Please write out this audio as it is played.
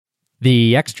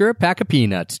The Extra Pack of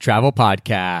Peanuts Travel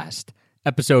Podcast,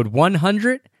 episode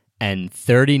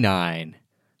 139.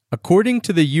 According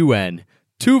to the UN,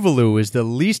 Tuvalu is the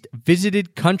least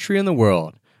visited country in the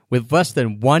world, with less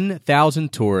than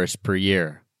 1,000 tourists per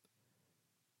year.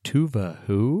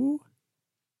 Tuvalu?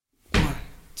 1,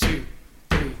 2,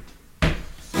 3.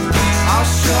 I'll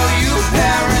show you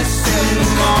Paris in the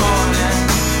morning.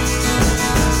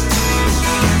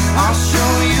 I'll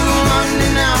show you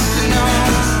London afternoon.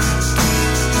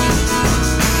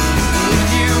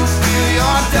 If you feel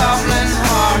your Dublin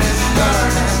heart is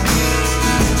burning,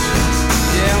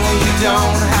 yeah, well, you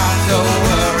don't have to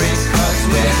worry, 'cause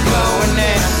we're going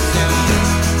there soon.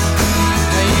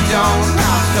 Yeah, you don't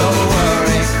have to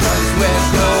worry, 'cause we're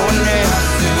going there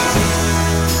soon.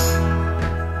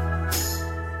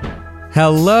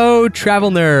 Hello,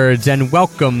 travel nerds, and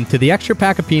welcome to the Extra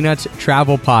Pack of Peanuts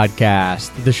Travel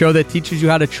Podcast, the show that teaches you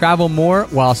how to travel more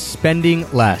while spending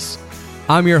less.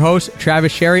 I'm your host,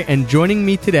 Travis Sherry, and joining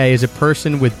me today is a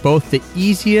person with both the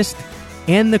easiest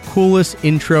and the coolest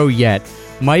intro yet,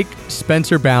 Mike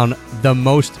Spencer Bound, the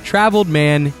most traveled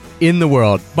man in the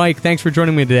world. Mike, thanks for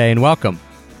joining me today, and welcome.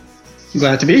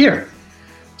 Glad to be here.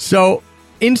 So,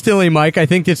 instantly, Mike, I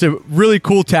think it's a really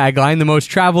cool tagline, the most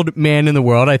traveled man in the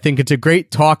world. I think it's a great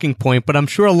talking point, but I'm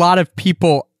sure a lot of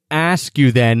people ask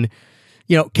you then,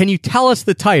 can you tell us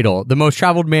the title, the most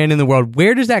traveled man in the world?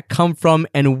 Where does that come from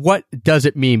and what does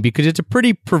it mean? Because it's a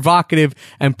pretty provocative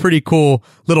and pretty cool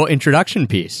little introduction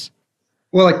piece.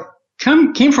 Well, it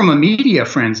came from a media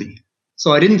frenzy.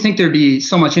 So I didn't think there'd be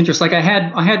so much interest. Like I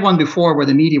had one before where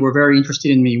the media were very interested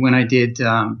in me when I did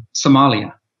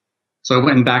Somalia. So I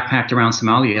went and backpacked around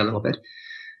Somalia a little bit.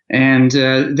 And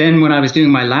then when I was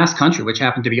doing my last country, which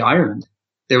happened to be Ireland,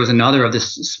 there was another of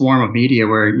this swarm of media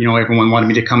where, everyone wanted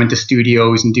me to come into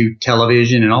studios and do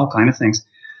television and all kind of things.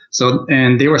 So,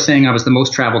 and they were saying I was the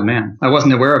most traveled man. I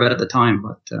wasn't aware of it at the time,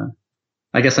 but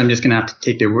I guess I'm just going to have to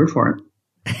take their word for it.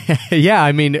 Yeah,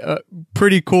 I mean,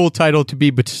 pretty cool title to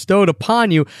be bestowed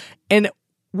upon you. And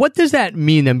what does that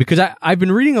mean then? Because I've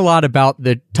been reading a lot about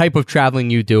the type of traveling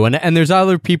you do, and there's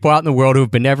other people out in the world who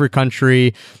have been to every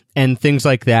country and things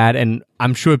like that. And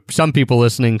I'm sure some people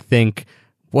listening think,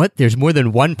 what? There's more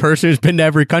than one person who's been to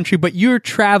every country, but you're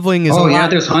traveling is a lot. Oh yeah,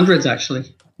 there's hundreds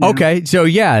actually. Yeah. Okay, so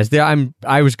yeah,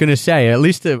 I was going to say at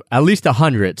least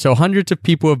 100. So hundreds of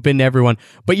people have been to everyone,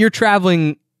 but your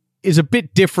traveling is a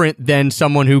bit different than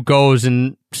someone who goes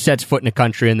and sets foot in a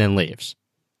country and then leaves.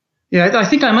 Yeah, I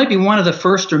think I might be one of the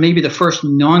first, or maybe the first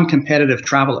non-competitive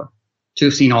traveler to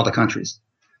have seen all the countries.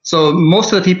 So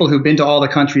most of the people who've been to all the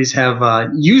countries have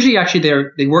usually actually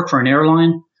they work for an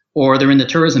airline or they're in the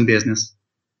tourism business,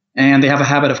 and they have a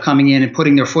habit of coming in and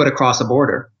putting their foot across a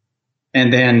border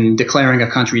and then declaring a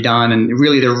country done, and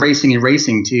really they're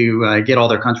racing to get all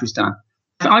their countries done.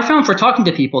 I found for talking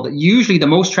to people that usually the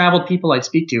most traveled people I'd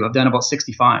speak to have done about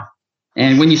 65,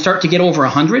 and when you start to get over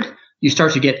 100, you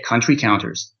start to get country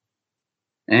counters.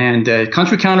 And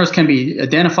country counters can be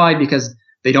identified because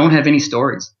they don't have any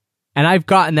stories. And I've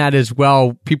gotten that as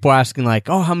well. People asking like,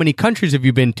 oh, how many countries have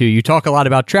you been to? You talk a lot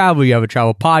about travel. You have a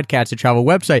travel podcast, a travel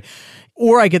website.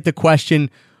 Or I get the question,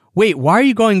 wait, why are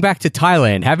you going back to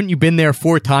Thailand? Haven't you been there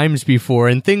 4 times before?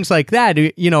 And things like that.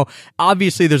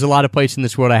 Obviously there's a lot of places in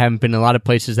this world I haven't been, a lot of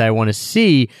places that I want to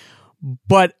see.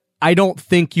 But I don't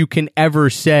think you can ever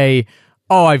say,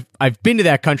 oh, I've been to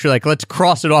that country, like let's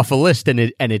cross it off a list and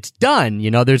it's done.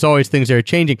 There's always things that are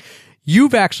changing.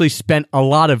 You've actually spent a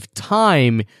lot of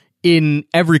time in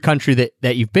every country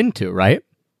that you've been to, right?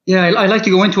 Yeah, I like to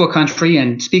go into a country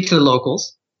and speak to the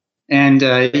locals and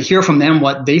hear from them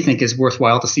what they think is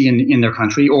worthwhile to see in their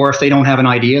country, or if they don't have an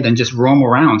idea, then just roam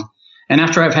around. And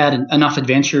after I've had enough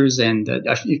adventures and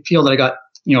I feel that I got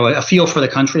a feel for the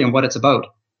country and what it's about,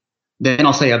 then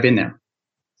I'll say I've been there.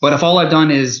 But if all I've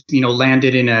done is,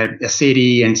 landed in a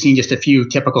city and seen just a few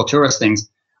typical tourist things,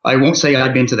 I won't say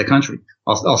I've been to the country.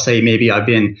 I'll say maybe I've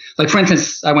been, like, for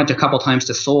instance, I went a couple times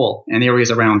to Seoul and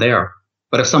areas around there.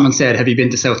 But if someone said, have you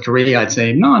been to South Korea? I'd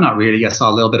say, no, not really. I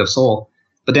saw a little bit of Seoul.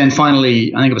 But then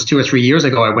finally, I think it was 2 or 3 years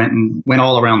ago, I went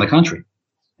all around the country.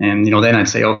 And, then I'd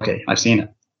say, okay, I've seen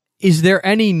it. Is there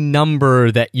any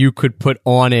number that you could put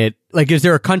on it? Like, is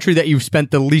there a country that you've spent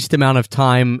the least amount of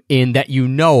time in that you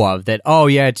know of that, oh,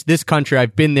 yeah, it's this country,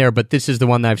 I've been there, but this is the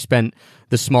one that I've spent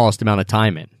the smallest amount of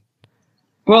time in?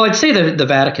 Well, I'd say the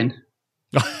Vatican.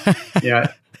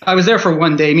 Yeah. I was there for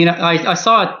one day. I mean, I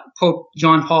saw Pope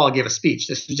John Paul give a speech.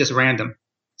 This was just random.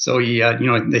 So he,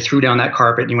 they threw down that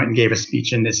carpet and he went and gave a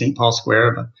speech in the St. Paul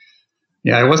Square. But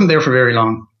yeah, I wasn't there for very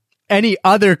long. Any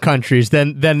other countries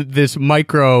than this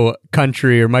micro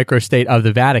country or micro state of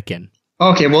the Vatican?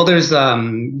 Okay, well, there's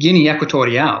Guinea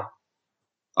Equatorial.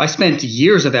 I spent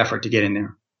years of effort to get in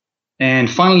there. And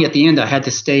finally, at the end, I had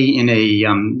to stay in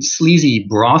a sleazy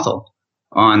brothel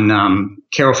on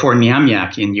Carrefour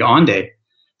Niamiak in Yaoundé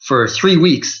for 3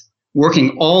 weeks,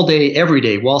 working all day, every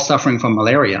day, while suffering from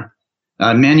malaria,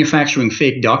 manufacturing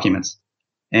fake documents.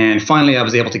 And finally, I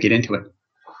was able to get into it.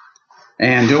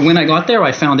 And when I got there,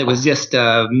 I found it was just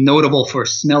notable for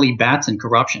smelly bats and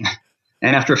corruption.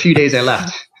 And after a few days, I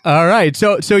left. All right.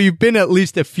 So you've been at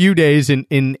least a few days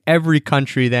in every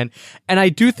country then. And I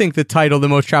do think the title, The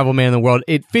Most Traveled Man in the World,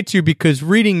 it fits you because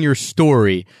reading your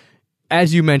story,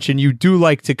 as you mentioned, you do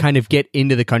like to kind of get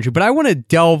into the country. But I want to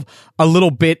delve a little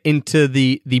bit into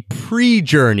the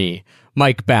pre-journey,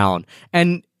 Mike Bown.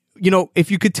 And, you know,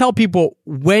 if you could tell people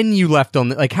when you left on,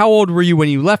 like, how old were you when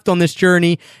you left on this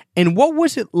journey? And what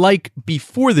was it like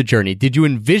before the journey? Did you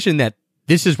envision that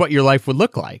this is what your life would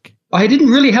look like? I didn't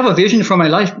really have a vision for my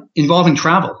life involving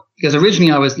travel because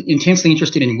originally I was intensely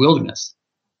interested in wilderness.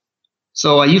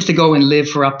 So I used to go and live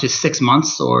for up to 6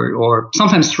 months or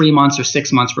sometimes 3 months or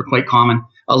 6 months were quite common,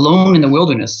 alone in the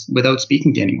wilderness without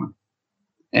speaking to anyone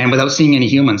and without seeing any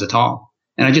humans at all.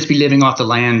 And I'd just be living off the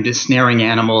land, just snaring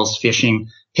animals, fishing,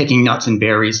 picking nuts and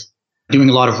berries, doing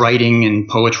a lot of writing and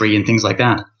poetry and things like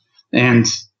that. And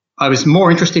I was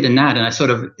more interested in that, and I sort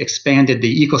of expanded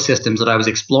the ecosystems that I was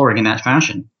exploring in that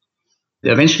fashion.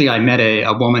 Eventually, I met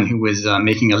a woman who was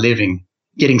making a living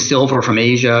getting silver from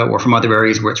Asia or from other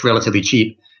areas where it's relatively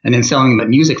cheap, and then selling them at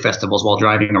music festivals while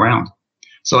driving around.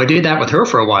 So I did that with her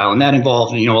for a while, and that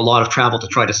involved, you know, a lot of travel to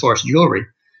try to source jewelry.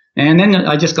 And then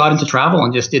I just got into travel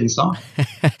and just didn't stop.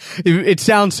 It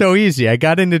sounds so easy. I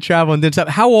got into travel and didn't stop.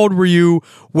 How old were you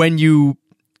when you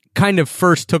kind of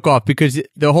first took off? Because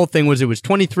the whole thing was it was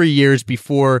 23 years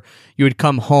before you would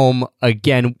come home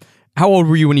again. How old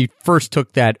were you when you first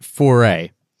took that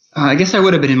foray? I guess I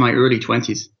would have been in my early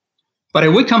 20s. But I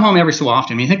would come home every so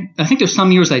often. I mean, I think there's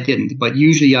some years I didn't, but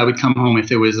usually I would come home if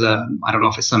there was, I don't know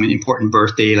if it's some important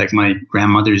birthday, like my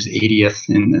grandmother's 80th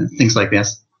and things like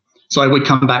this. So I would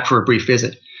come back for a brief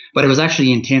visit. But it was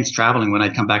actually intense traveling when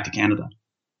I'd come back to Canada.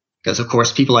 Because, of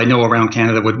course, people I know around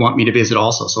Canada would want me to visit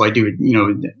also. So I do, you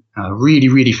know, really,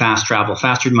 really fast travel,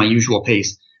 faster than my usual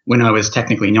pace when I was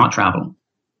technically not traveling.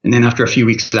 And then after a few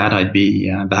weeks of that, I'd be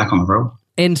back on the road.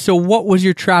 And so what was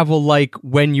your travel like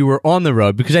when you were on the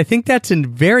road? Because I think that's a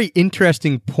very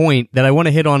interesting point that I want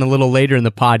to hit on a little later in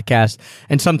the podcast.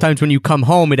 And sometimes when you come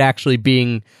home, it actually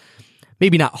being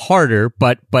maybe not harder,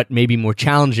 but maybe more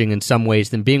challenging in some ways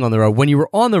than being on the road. When you were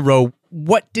on the road,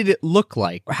 what did it look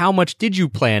like? How much did you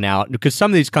plan out? Because some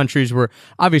of these countries were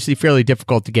obviously fairly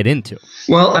difficult to get into.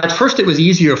 Well, at first it was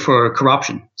easier for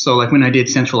corruption. So like when I did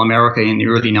Central America in the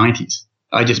early 90s,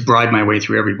 I just bribed my way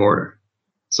through every border.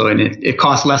 So and it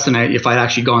cost less than if I'd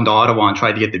actually gone to Ottawa and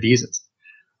tried to get the visas.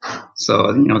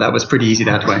 So, you know, that was pretty easy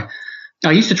that way.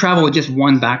 I used to travel with just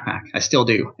one backpack. I still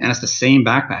do. And it's the same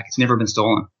backpack. It's never been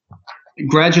stolen.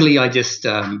 Gradually, I just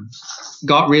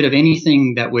got rid of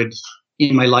anything that would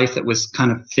in my life that was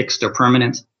kind of fixed or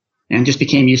permanent and just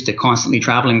became used to constantly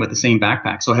traveling with the same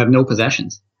backpack. So I have no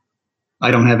possessions.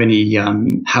 I don't have any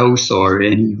house or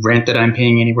any rent that I'm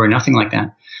paying anywhere, nothing like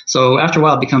that. So after a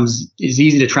while, it becomes as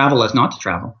easy to travel as not to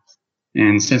travel.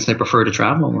 And since I prefer to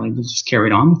travel, I just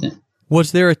carried on with it.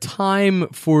 Was there a time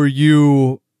for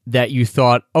you that you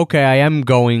thought, okay, I am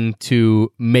going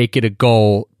to make it a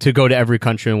goal to go to every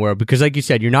country in the world? Because like you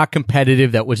said, you're not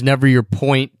competitive. That was never your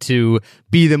point to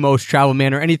be the most traveled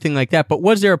man or anything like that. But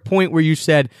was there a point where you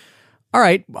said, all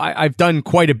right, I've done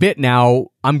quite a bit now,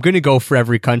 I'm going to go for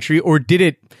every country? Or did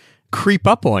it creep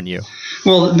up on you?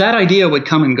 Well, that idea would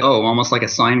come and go almost like a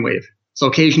sine wave. So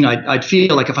occasionally I'd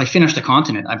feel like if I finished a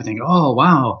continent, I'd think, oh,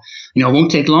 wow, you know, it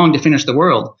won't take long to finish the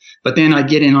world. But then I'd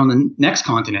get in on the next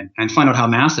continent and find out how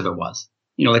massive it was.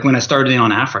 You know, like when I started in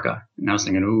on Africa, and I was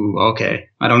thinking, ooh, okay,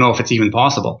 I don't know if it's even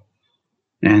possible.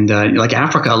 And like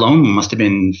Africa alone must have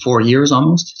been 4 years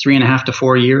almost, 3.5 to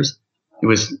 4 years. It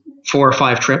was 4 or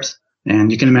 5 trips.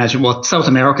 And you can imagine, well, South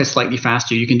America is slightly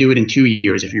faster. You can do it in 2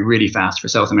 years if you're really fast for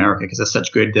South America because it's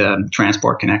such good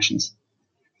transport connections.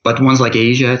 But ones like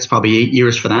Asia, it's probably 8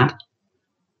 years for that.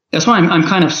 That's why I'm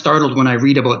kind of startled when I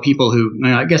read about people who,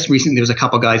 I guess recently there was a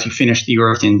couple guys who finished the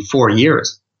Earth in 4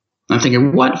 years. I'm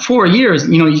thinking, what, 4 years?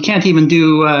 You know, you can't even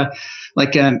do,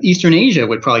 Eastern Asia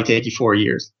would probably take you 4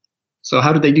 years. So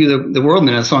how did they do the world?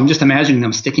 And so I'm just imagining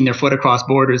them sticking their foot across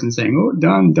borders and saying, oh,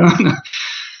 done.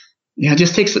 Yeah, it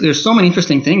just takes, there's so many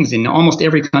interesting things in almost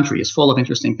every country is full of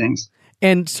interesting things.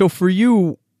 And so for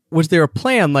you, was there a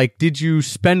plan? Like, did you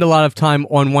spend a lot of time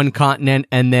on one continent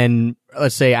and then,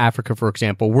 let's say Africa, for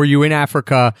example, were you in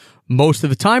Africa most of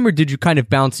the time or did you kind of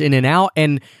bounce in and out?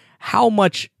 And how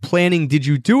much planning did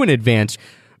you do in advance?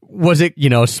 was it,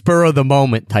 spur of the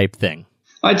moment type thing?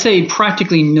 I'd say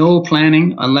practically no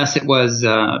planning unless I was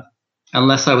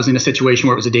in a situation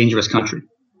where it was a dangerous country.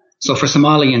 So for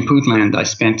Somalia and Puntland, I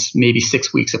spent maybe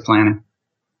 6 weeks of planning.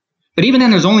 But even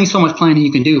then, there's only so much planning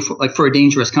you can do for a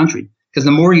dangerous country, because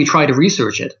the more you try to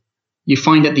research it, you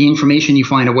find that the information you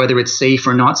find of whether it's safe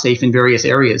or not safe in various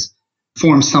areas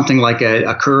forms something like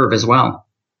a curve as well.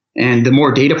 And the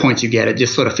more data points you get, it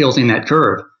just sort of fills in that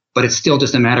curve, but it's still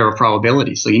just a matter of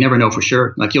probability. So you never know for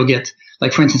sure. Like you'll get,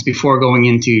 like for instance, before going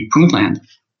into Puntland,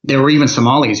 there were even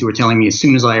Somalis who were telling me as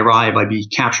soon as I arrive, I'd be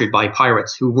captured by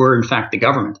pirates who were in fact the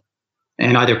government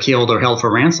and either killed or held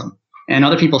for ransom. And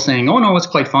other people saying, oh no, it's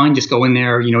quite fine. Just go in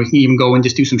there. You can even go and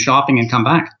just do some shopping and come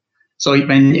back. So,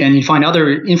 and you find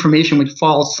other information would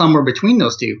fall somewhere between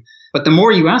those two. But the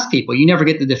more you ask people, you never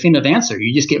get the definitive answer.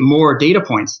 You just get more data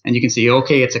points and you can see,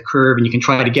 okay, it's a curve and you can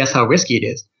try to guess how risky it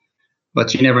is.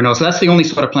 But you never know. So that's the only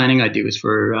sort of planning I do is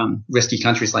for risky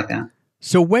countries like that.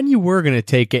 So when you were going to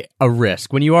take a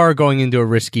risk, when you are going into a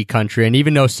risky country, and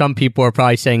even though some people are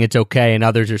probably saying it's okay and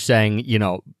others are saying,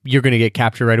 you're going to get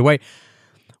captured right away,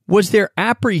 was there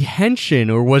apprehension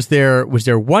or was there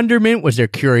wonderment? Was there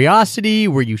curiosity?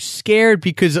 Were you scared?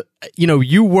 Because,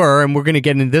 you were, and we're going to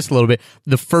get into this a little bit,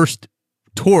 the first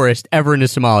tourist ever into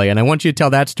Somalia. And I want you to tell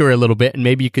that story a little bit, and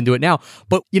maybe you can do it now.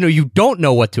 But, you don't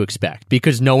know what to expect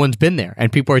because no one's been there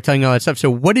and people are telling you all that stuff.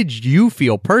 So what did you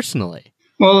feel personally?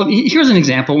 Well, here's an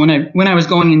example. When I was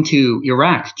going into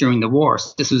Iraq during the war,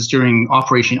 this was during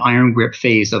Operation Iron Grip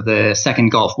phase of the Second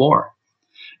Gulf War.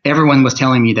 Everyone was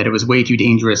telling me that it was way too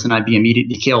dangerous and I'd be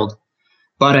immediately killed.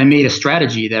 But I made a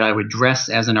strategy that I would dress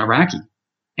as an Iraqi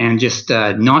and just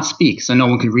not speak so no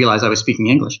one could realize I was speaking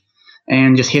English,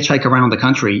 and just hitchhike around the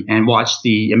country and watch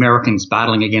the Americans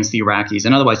battling against the Iraqis,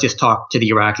 and otherwise just talk to the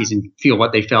Iraqis and feel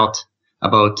what they felt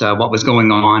about what was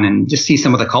going on and just see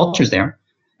some of the cultures there.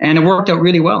 And it worked out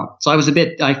really well. So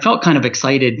I felt kind of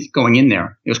excited going in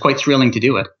there. It was quite thrilling to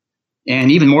do it.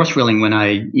 And even more thrilling when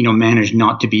I, managed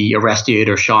not to be arrested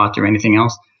or shot or anything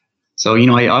else. So,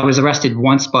 I was arrested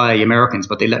once by Americans,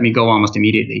 but they let me go almost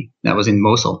immediately. That was in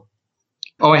Mosul.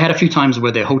 Oh, I had a few times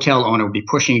where the hotel owner would be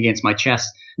pushing against my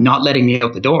chest, not letting me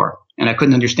out the door. And I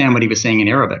couldn't understand what he was saying in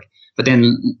Arabic. But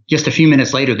then just a few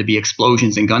minutes later, there'd be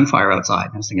explosions and gunfire outside.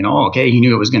 I was thinking, oh, okay, he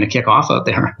knew it was going to kick off out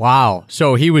there. Wow.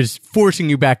 So he was forcing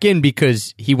you back in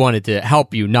because he wanted to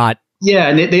help you, not... Yeah,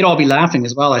 and they'd all be laughing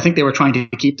as well. I think they were trying to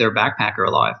keep their backpacker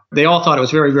alive. They all thought it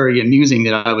was very, very amusing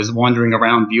that I was wandering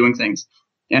around viewing things.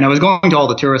 And I was going to all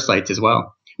the tourist sites as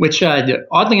well, which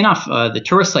oddly enough, the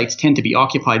tourist sites tend to be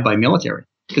occupied by military.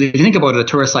 Because if you think about it, a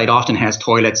tourist site often has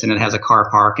toilets and it has a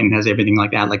car park and has everything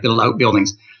like that, like little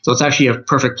outbuildings. So it's actually a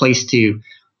perfect place to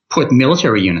put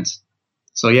military units.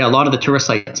 So yeah, a lot of the tourist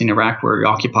sites in Iraq were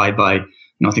occupied by,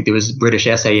 I think there was British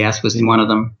SAS was in one of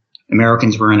them.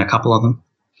 Americans were in a couple of them.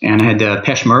 And I had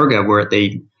Peshmerga were at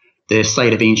the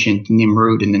site of ancient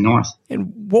Nimrud in the north.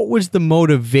 And what was the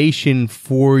motivation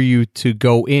for you to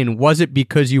go in? Was it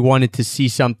because you wanted to see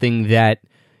something that,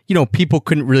 people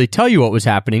couldn't really tell you what was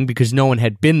happening because no one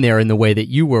had been there in the way that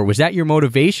you were? Was that your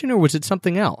motivation or was it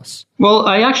something else? Well,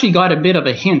 I actually got a bit of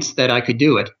a hint that I could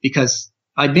do it because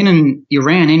I'd been in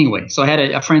Iran anyway. So I had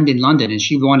a friend in London and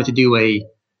she wanted to do a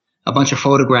bunch of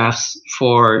photographs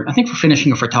for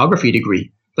finishing a photography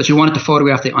degree. But she wanted to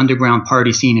photograph the underground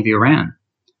party scene of Iran.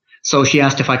 So she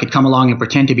asked if I could come along and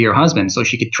pretend to be her husband so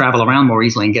she could travel around more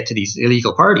easily and get to these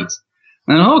illegal parties.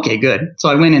 And okay, good. So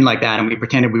I went in like that and we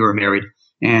pretended we were married.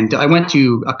 And I went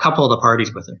to a couple of the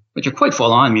parties with her, which are quite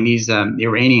full on. I mean, these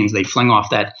Iranians, they fling off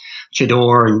that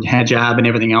chador and hijab and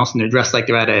everything else, and they're dressed like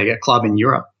they're at a club in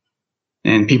Europe.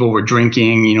 And people were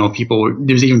drinking,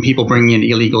 there's even people bringing in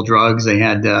illegal drugs. They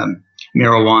had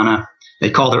marijuana. They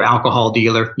called their alcohol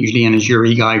dealer, usually an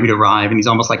Azuri guy who'd arrive, and he's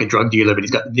almost like a drug dealer, but he's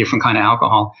got a different kind of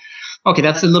alcohol. Okay,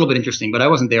 that's a little bit interesting, but I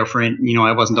wasn't there for it.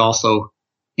 I wasn't also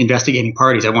investigating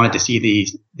parties. I wanted to see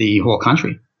the whole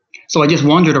country. So I just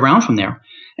wandered around from there.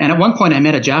 And at one point I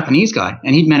met a Japanese guy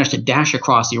and he'd managed to dash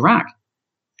across Iraq.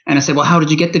 And I said, well, how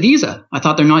did you get the visa? I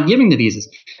thought they're not giving the visas.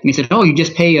 And he said, oh, you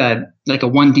just pay a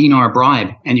 1 dinar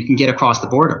bribe and you can get across the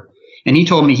border. And he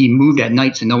told me he moved at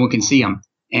night so no one can see him.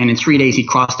 And in 3 days he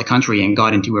crossed the country and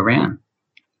got into Iran.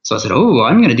 So I said, oh,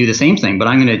 I'm going to do the same thing, but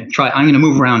I'm going to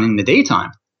move around in the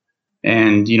daytime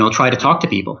and, try to talk to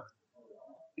people.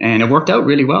 And it worked out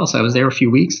really well. So I was there a few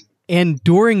weeks. And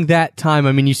during that time,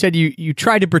 I mean, you said you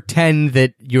tried to pretend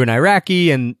that you're an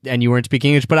Iraqi and you weren't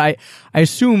speaking English, but I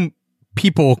assume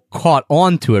people caught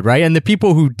on to it, right? And the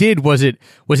people who did, was it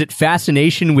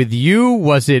fascination with you?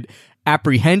 Was it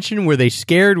apprehension? Were they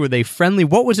scared? Were they friendly?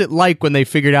 What was it like when they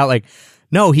figured out, like,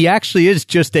 No, he actually is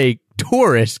just a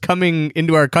tourist coming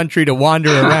into our country to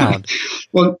wander around.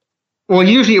 Well,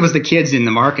 usually it was the kids in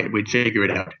the market would figure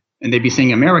it out. And they'd be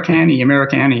saying, Americani,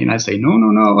 Americani. And I'd say, no.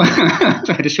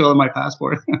 Try to show them my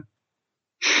passport.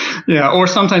 Yeah, or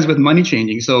sometimes with money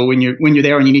changing. So when you're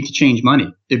there and you need to change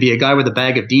money, there'd be a guy with a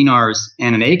bag of dinars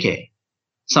and an AK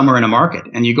somewhere in a market.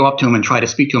 And you go up to him and try to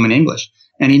speak to him in English.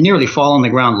 And he'd nearly fall on the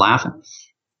ground laughing.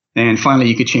 And finally,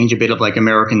 you could change a bit of like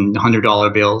American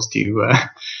 $100 bills to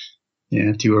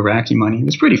Iraqi money. It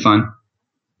was pretty fun.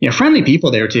 Yeah, friendly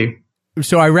people there too.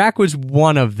 So Iraq was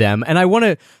one of them. And I want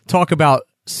to talk about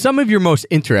some of your most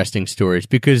interesting stories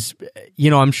because,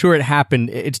 I'm sure it happened.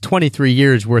 It's 23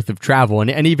 years worth of travel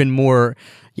and even more,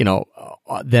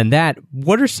 than that.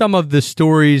 What are some of the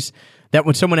stories that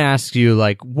when someone asks you,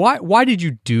 like, why did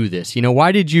you do this?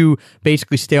 Why did you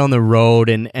basically stay on the road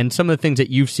and some of the things that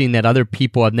you've seen that other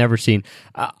people have never seen?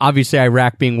 Obviously,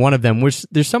 Iraq being one of them.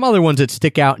 There's some other ones that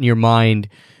stick out in your mind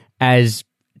as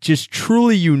just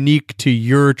truly unique to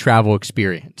your travel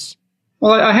experience.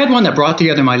 Well, I had one that brought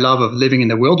together my love of living in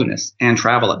the wilderness and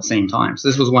travel at the same time. So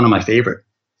this was one of my favorite.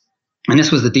 And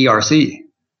this was the DRC.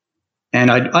 And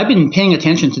I'd been paying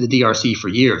attention to the DRC for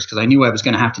years because I knew I was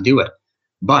going to have to do it.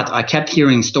 But I kept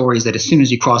hearing stories that as soon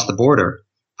as you cross the border,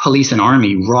 police and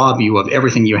army rob you of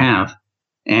everything you have.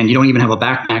 And you don't even have a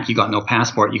backpack. You got no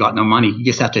passport. You got no money. You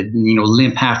just have to,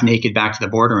 limp half naked back to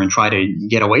the border and try to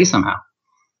get away somehow.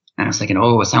 And I was thinking,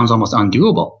 it sounds almost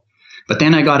undoable. But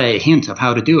then I got a hint of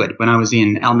how to do it when I was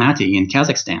in Almaty in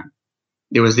Kazakhstan.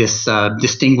 There was this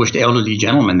distinguished elderly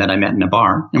gentleman that I met in a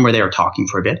bar, and we're there talking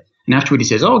for a bit. And afterward he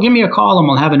says, give me a call and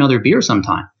we'll have another beer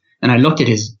sometime. And I looked at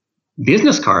his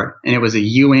business card, and it was a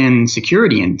UN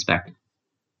security inspector.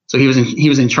 So he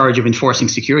was in charge of enforcing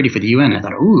security for the UN. I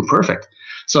thought, ooh, perfect.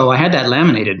 So I had that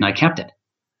laminated and I kept it.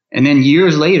 And then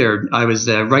years later, I was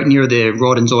right near the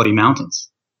Rwenzori Mountains,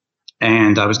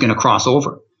 and I was going to cross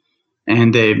over.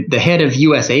 And the head of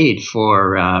USAID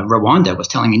for Rwanda was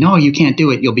telling me, no, you can't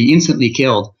do it. You'll be instantly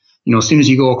killed. As soon as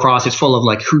you go across, it's full of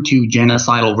like Hutu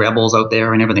genocidal rebels out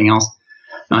there and everything else.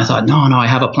 And I thought, no, I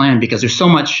have a plan because there's so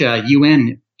much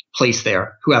UN place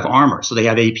there who have armor. So they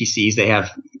have APCs.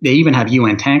 They even have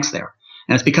UN tanks there.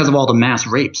 And it's because of all the mass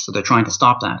rapes. So they're trying to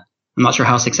stop that. I'm not sure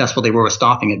how successful they were with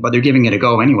stopping it, but they're giving it a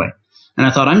go anyway. And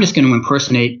I thought, I'm just going to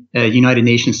impersonate a United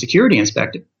Nations security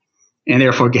inspector and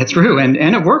therefore get through. And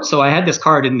it worked. So I had this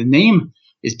card and the name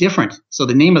is different. So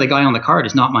the name of the guy on the card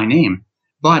is not my name,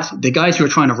 but the guys who are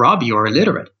trying to rob you are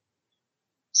illiterate.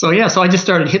 So I just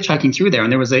started hitchhiking through there.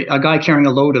 And there was a guy carrying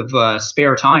a load of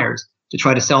spare tires to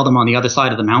try to sell them on the other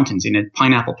side of the mountains in a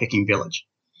pineapple picking village.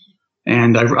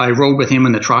 And I rode with him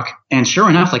in the truck. And sure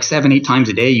enough, like 7-8 times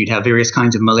a day, you'd have various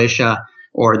kinds of militia,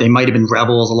 or they might have been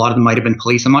rebels. A lot of them might have been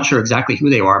police. I'm not sure exactly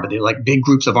who they are, but they're like big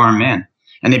groups of armed men.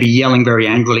 And they'd be yelling very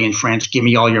angrily in French, give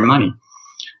me all your money.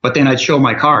 But then I'd show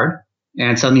my card,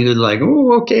 and suddenly they're like,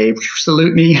 oh, okay,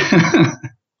 salute me.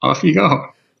 Off you go.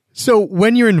 So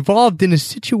when you're involved in a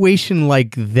situation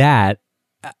like that,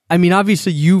 I mean,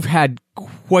 obviously you've had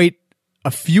quite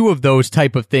a few of those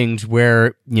type of things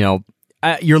where,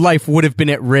 your life would have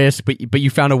been at risk, but you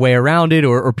found a way around it,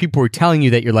 or people were telling you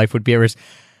that your life would be at risk.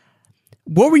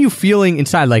 What were you feeling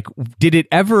inside? Like, did it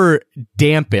ever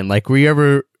dampen? Like, were you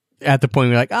ever at the point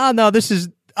where you're like, no, this is,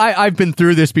 I've been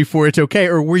through this before, it's okay?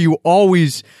 Or were you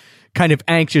always kind of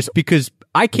anxious? Because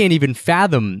I can't even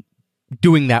fathom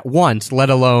doing that once, let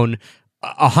alone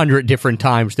 100 different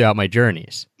times throughout my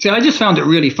journeys. See, I just found it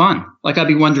really fun. Like, I'd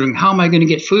be wondering, how am I going to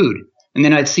get food? And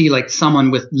then I'd see like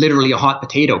someone with literally a hot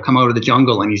potato come out of the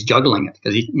jungle and he's juggling it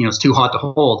because it's too hot to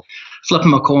hold. Flip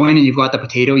him a coin and you've got the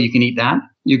potato. You can eat that.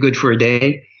 You're good for a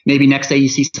day. Maybe next day you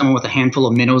see someone with a handful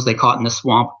of minnows they caught in the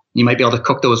swamp. You might be able to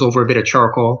cook those over a bit of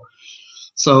charcoal.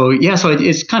 So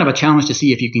it's kind of a challenge to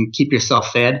see if you can keep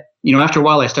yourself fed. After a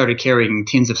while I started carrying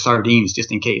tins of sardines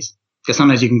just in case, because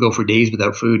sometimes you can go for days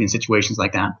without food in situations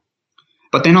like that.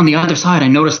 But then on the other side, I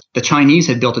noticed the Chinese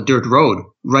had built a dirt road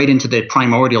right into the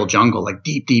primordial jungle, like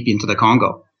deep, deep into the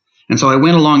Congo. And so I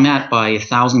went along that by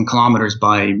 1,000 kilometers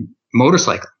by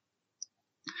motorcycle.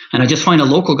 And I just find a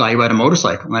local guy who had a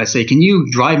motorcycle. And I say, can you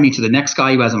drive me to the next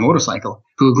guy who has a motorcycle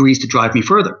who agrees to drive me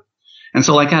further? And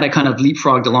so like that, I kind of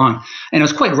leapfrogged along. And it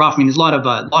was quite rough. I mean, there's a lot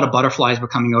of butterflies were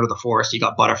coming out of the forest. You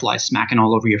got butterflies smacking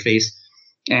all over your face.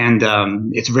 And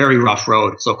it's a very rough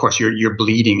road. So, of course, you're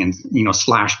bleeding and,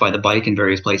 slashed by the bike in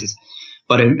various places.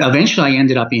 But eventually I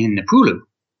ended up in Napulu.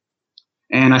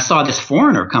 And I saw this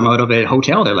foreigner come out of a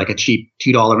hotel there, like a cheap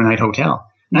 $2 a night hotel.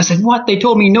 And I said, what? They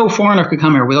told me no foreigner could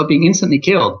come here without being instantly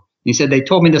killed. And he said, they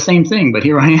told me the same thing, but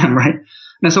here I am, right? And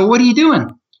I said, well, what are you doing?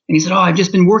 And And he said, "Oh, I've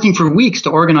just been working for weeks to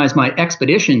organize my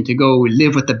expedition to go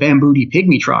live with the Bambuti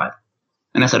Pygmy tribe."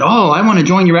 And I said, "Oh, I want to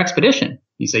join your expedition."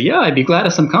 He said, "Yeah, I'd be glad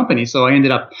of some company." So I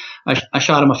ended up, I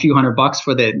shot him a few $100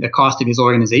 for the cost of his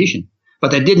organization.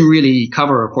 But that didn't really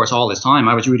cover, of course, all his time.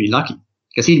 I was really lucky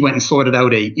because he went and sorted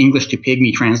out a English to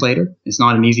Pygmy translator. It's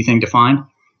not an easy thing to find.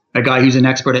 A guy who's an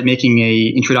expert at making a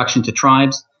introduction to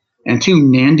tribes, and 2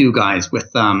 Nandu guys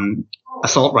with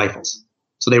assault rifles.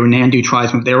 So they were Nandu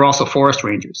tribesmen. They were also forest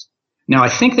rangers. Now, I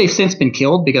think they've since been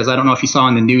killed because I don't know if you saw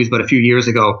in the news, but a few years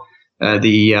ago,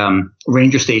 the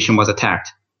ranger station was attacked,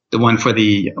 the one for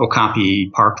the Okapi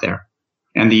Park there.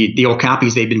 And the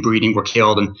Okapis they've been breeding were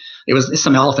killed, and it was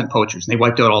some elephant poachers, and they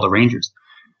wiped out all the rangers.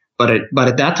 But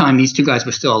at that time, these 2 guys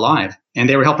were still alive, and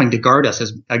they were helping to guard us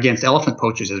against elephant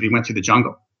poachers as we went through the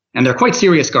jungle. And they're quite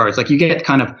serious guards. Like you get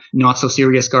kind of not so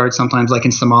serious guards sometimes, like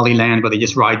in Somaliland, where they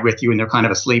just ride with you and they're kind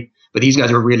of asleep. But these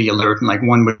guys were really alert, and like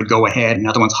one would go ahead, and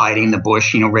another one's hiding in the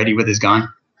bush, ready with his gun.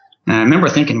 And I remember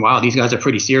thinking, wow, these guys are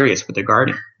pretty serious with their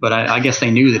guarding. But I guess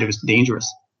they knew that it was dangerous.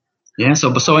 Yeah,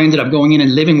 so I ended up going in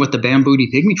and living with the Bambuti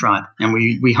Pygmy tribe, and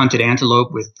we hunted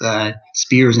antelope with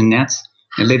spears and nets,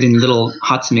 and lived in little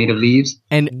huts made of leaves.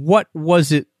 And what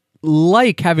was it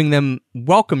like having them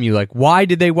welcome you? Like, why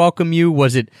did they welcome you?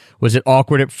 Was it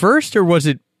awkward at first, or was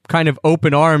it kind of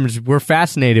open arms? We're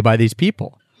fascinated by these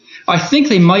people. I think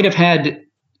they might have had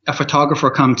a photographer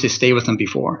come to stay with them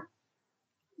before.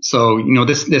 So,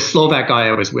 this Slovak guy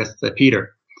I was with,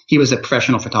 Peter, he was a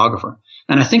professional photographer.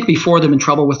 And I think before them in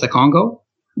trouble with the Congo,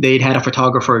 they'd had a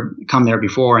photographer come there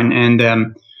before.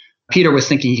 And Peter was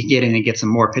thinking he could get in and get some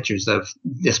more pictures of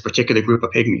this particular group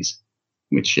of pygmies,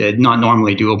 which not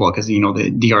normally doable because, the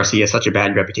DRC has such a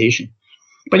bad reputation.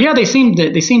 But yeah, they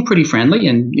seemed pretty friendly,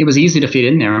 and it was easy to fit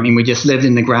in there. I mean, we just lived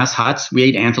in the grass huts. We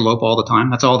ate antelope all the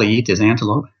time. That's all they eat is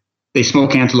antelope. They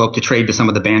smoke antelope to trade with some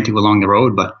of the Bantu along the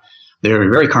road, but they're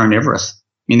very carnivorous.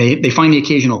 I mean, they find the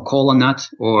occasional kola nut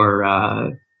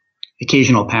or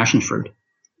occasional passion fruit.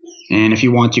 And if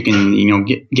you want, you can,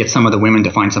 get some of the women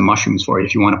to find some mushrooms for you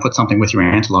if you want to put something with your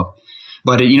antelope.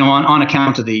 But, on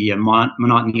account of the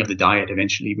monotony of the diet,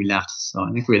 eventually we left. So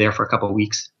I think we were there for a couple of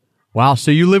weeks. Wow.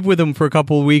 So you lived with them for a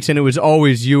couple of weeks, and it was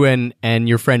always you and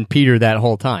your friend Peter that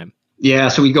whole time. Yeah.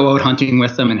 So we go out hunting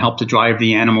with them and help to drive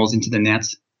the animals into the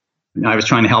nets. And I was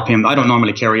trying to help him. I don't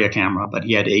normally carry a camera, but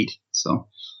he had 8. So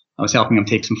I was helping him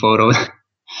take some photos.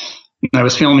 I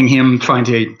was filming him trying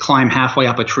to climb halfway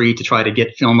up a tree to try to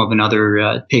get film of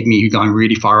another pygmy who'd gone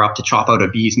really far up to chop out a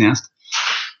bee's nest.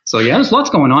 So yeah, there's lots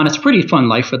going on. It's a pretty fun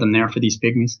life for them there, for these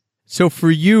pygmies. So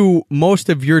for you, most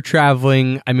of your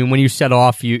traveling, I mean, when you set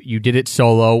off, you did it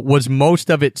solo. Was most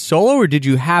of it solo, or did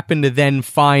you happen to then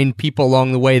find people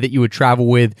along the way that you would travel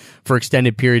with for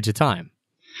extended periods of time?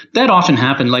 That often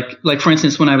happened. Like for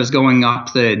instance, when I was going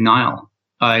up the Nile,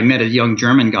 I met a young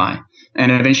German guy and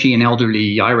eventually an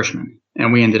elderly Irishman,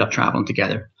 and we ended up traveling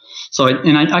together. So,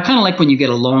 I kind of like when you get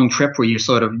a long trip where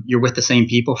you're with the same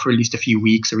people for at least a few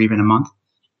weeks or even a month.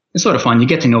 It's sort of fun. You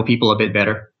get to know people a bit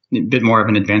better, a bit more of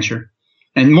an adventure.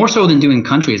 And more so than doing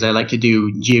countries, I like to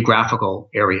do geographical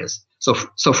areas. So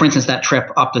for instance, that trip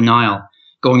up the Nile,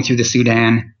 going through the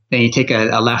Sudan, then you take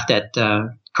a left at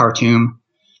Khartoum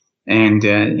and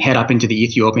head up into the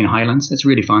Ethiopian highlands. It's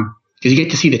really fun because you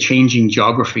get to see the changing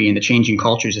geography and the changing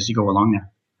cultures as you go along there.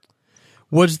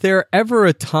 Was there ever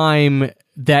a time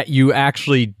that you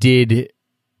actually did,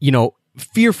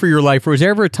 fear for your life? Or was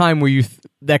there ever a time where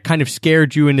that kind of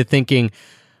scared you into thinking,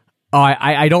 oh,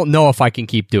 I don't know if I can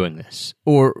keep doing this,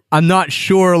 or I'm not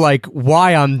sure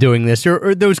why I'm doing this,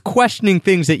 or those questioning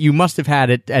things that you must have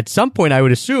had at some point, I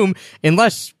would assume,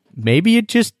 unless maybe it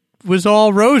just was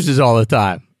all roses all the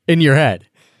time in your head?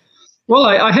 Well,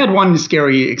 I had one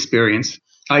scary experience.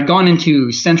 I'd gone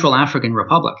into Central African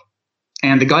Republic,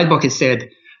 and the guidebook had said,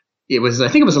 I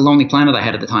think it was a Lonely Planet I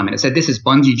had at the time, and it said, this is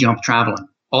bungee jump traveling.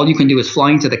 All you can do is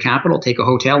fly into the capital, take a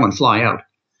hotel, and fly out.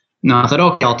 Now I thought,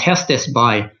 okay, I'll test this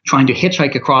by trying to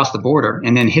hitchhike across the border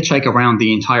and then hitchhike around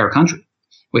the entire country,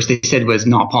 which they said was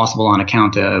not possible on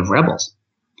account of rebels.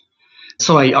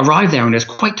 So I arrived there, and it was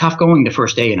quite tough going the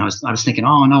first day, and I was thinking,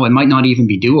 oh no, it might not even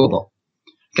be doable,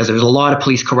 because there was a lot of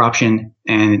police corruption,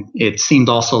 and it seemed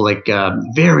also like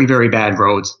very, very bad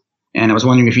roads. And I was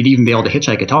wondering if you'd even be able to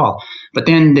hitchhike at all. But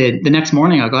then the next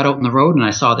morning I got out on the road and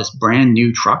I saw this brand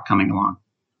new truck coming along,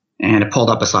 and it pulled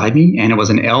up beside me, and it was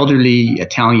an elderly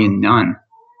Italian nun.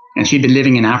 And she'd been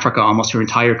living in Africa almost her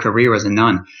entire career as a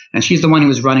nun. And she's the one who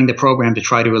was running the program to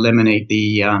try to eliminate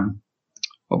the,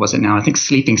 what was it now? I think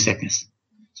sleeping sickness.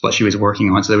 That's what she was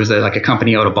working on. So there was a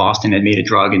company out of Boston that made a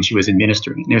drug, and she was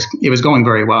administering it. It was going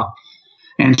very well.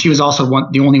 And she was also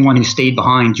the only one who stayed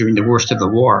behind during the worst of the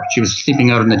war. She was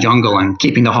sleeping out in the jungle and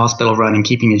keeping the hospital running,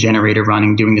 keeping the generator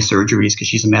running, doing the surgeries because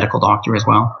she's a medical doctor as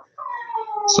well.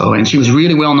 So, and she was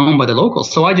really well known by the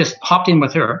locals. So I just hopped in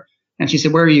with her and she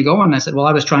said, "Where are you going?" And I said, "Well,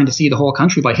 I was trying to see the whole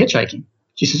country by hitchhiking."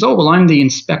 She says, "Oh, well, I'm the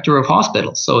inspector of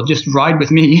hospitals. So just ride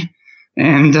with me.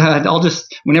 And I'll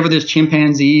just, whenever there's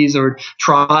chimpanzees or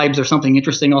tribes or something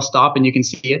interesting, I'll stop and you can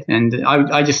see it." And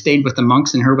I just stayed with the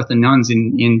monks and her with the nuns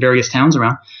in various towns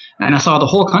around. And I saw the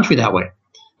whole country that way.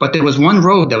 But there was one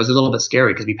road that was a little bit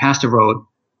scary because we passed a road.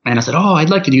 And I said, "Oh, I'd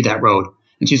like to do that road."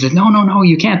 And she said, No,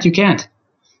 you can't.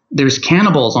 There's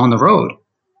cannibals on the road.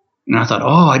 And I thought,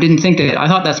 I didn't think that. I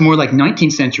thought that's more like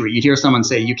 19th century. You'd hear someone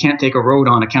say, "You can't take a road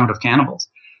on account of cannibals."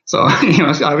 So,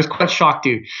 I was quite shocked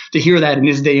to hear that in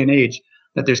this day and age,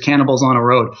 that there's cannibals on a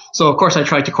road. So, of course, I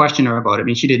tried to question her about it. I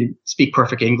mean, she didn't speak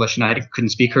perfect English and I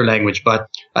couldn't speak her language, but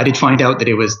I did find out that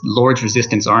it was Lord's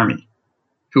Resistance Army,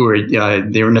 who were,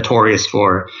 they were notorious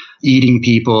for eating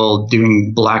people,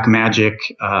 doing black magic,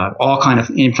 all kind of,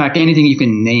 in fact, anything you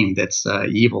can name that's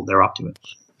evil, they're up to it.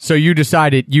 So you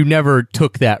decided you never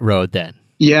took that road then?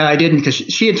 Yeah, I didn't, because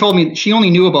she had told me she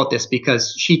only knew about this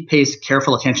because she pays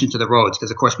careful attention to the roads, because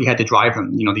of course we had to drive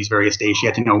them, these various days. She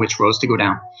had to know which roads to go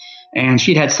down. And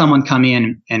she'd had someone come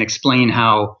in and explain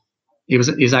how it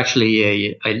was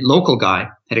actually a local guy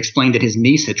had explained that his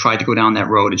niece had tried to go down that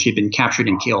road and she'd been captured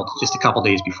and killed just a couple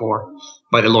days before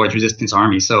by the Lord's Resistance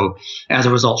Army. So as a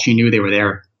result, she knew they were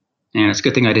there. And it's a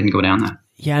good thing I didn't go down that.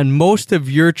 Yeah, and most of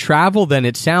your travel then,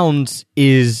 it sounds,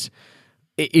 is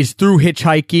through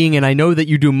hitchhiking, and I know that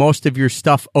you do most of your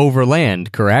stuff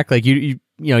overland, correct? Like you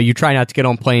try not to get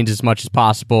on planes as much as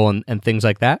possible and things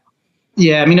like that?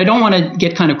 Yeah, I mean, I don't want to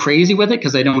get kind of crazy with it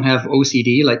because I don't have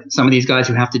OCD like some of these guys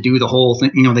who have to do the whole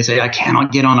thing. They say, "I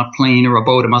cannot get on a plane or a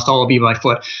boat. It must all be by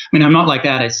foot." I mean, I'm not like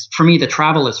that. For me, the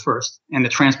travel is first and the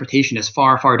transportation is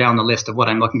far, far down the list of what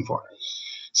I'm looking for.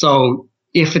 So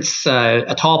if it's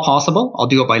at all possible, I'll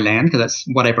do it by land because that's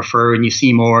what I prefer, and you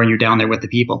see more and you're down there with the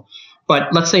people.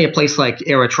 But let's say a place like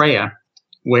Eritrea,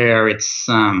 where it's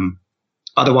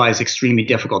otherwise extremely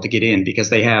difficult to get in because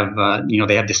they have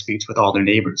disputes with all their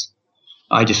neighbors.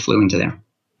 I just flew into there.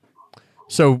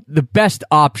 So the best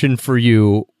option for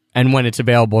you, and when it's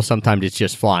available, sometimes it's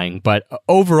just flying. But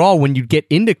overall, when you get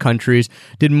into countries,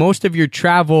 did most of your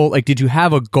travel, did you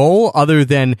have a goal other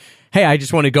than, hey, I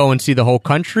just want to go and see the whole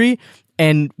country?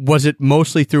 And was it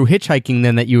mostly through hitchhiking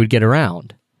then that you would get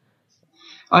around?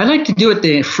 I like to do it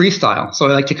the freestyle. So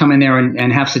I like to come in there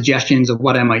and have suggestions of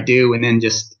what I might do, and then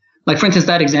just, like, for instance,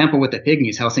 that example with the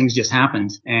pygmies, how things just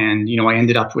happened. And, I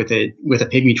ended up with a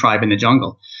pygmy tribe in the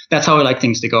jungle. That's how I like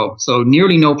things to go. So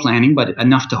nearly no planning, but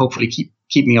enough to hopefully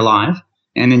keep me alive,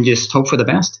 and then just hope for the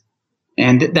best.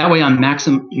 And that way I'm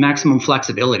maximum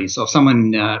flexibility. So if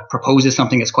someone proposes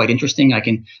something that's quite interesting, I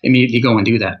can immediately go and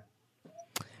do that.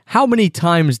 How many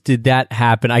times did that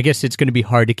happen? I guess it's going to be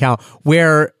hard to count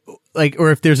where,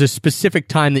 or if there's a specific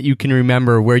time that you can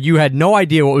remember where you had no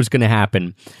idea what was going to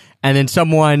happen. And then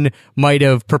someone might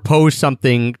have proposed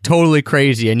something totally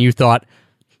crazy and you thought,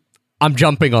 I'm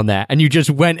jumping on that. And you just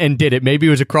went and did it. Maybe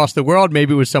it was across the world.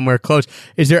 Maybe it was somewhere close.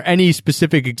 Is there any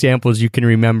specific examples you can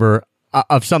remember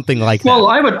of something like that? Well,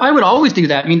 I would always do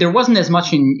that. I mean, there wasn't as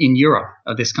much in Europe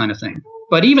of this kind of thing.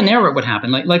 But even there it would happen.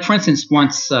 Like for instance,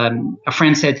 once a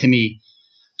friend said to me,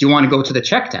 "Do you want to go to the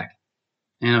Czech Tech?"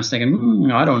 And I was thinking,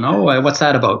 I don't know. What's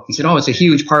that about? He said, "Oh, it's a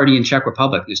huge party in Czech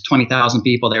Republic. There's 20,000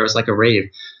 people there. It's like a rave."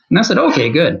 And I said, "Okay,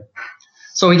 good."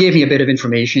 So he gave me a bit of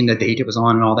information, the date it was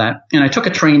on and all that. And I took a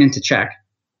train into Czech.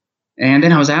 And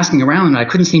then I was asking around and I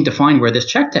couldn't seem to find where this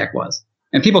Czech Tech was.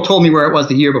 And people told me where it was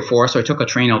the year before. So I took a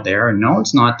train out there and no,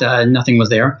 it's not, nothing was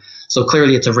there. So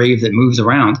clearly it's a rave that moves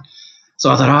around. So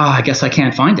I thought, I guess I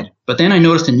can't find it. But then I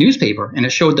noticed a newspaper and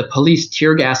it showed the police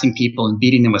tear gassing people and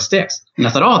beating them with sticks. And I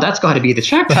thought, that's got to be the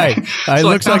Czech Tech. Right. It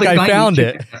looks like I found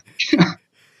it.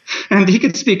 And he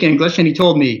could speak English and he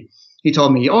told me,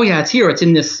 "Oh yeah, it's here. It's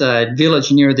in this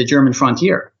village near the German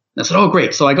frontier." And I said, "Oh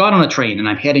great." So I got on a train and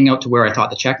I'm heading out to where I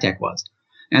thought the Czech Tech was.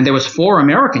 And there was 4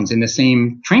 Americans in the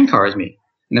same train car as me.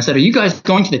 And I said, "Are you guys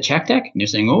going to the Czech Tech?" And they're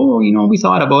saying, "Oh, we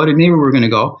thought about it. Maybe we're going to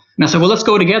go." And I said, "Well, let's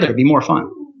go together. It'd be more fun."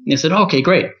 And they said, "Okay,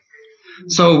 great."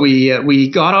 So we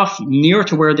got off near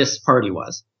to where this party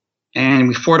was, and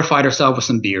we fortified ourselves with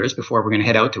some beers before we're going to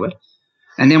head out to it.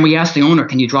 And then we asked the owner,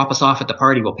 "Can you drop us off at the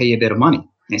party? We'll pay you a bit of money."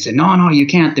 And they said, No, you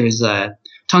can't. There's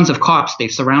tons of cops.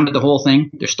 They've surrounded the whole thing.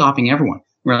 They're stopping everyone."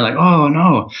 We're like, "Oh,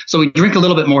 no." So we drink a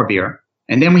little bit more beer,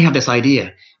 and then we have this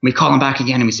idea. We call them back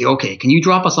again, and we say, "Okay, can you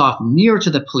drop us off near to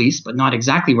the police, but not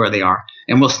exactly where they are,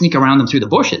 and we'll sneak around them through the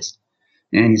bushes?"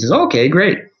 And he says, "Okay,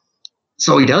 great."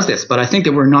 So he does this, but I think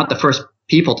that we're not the first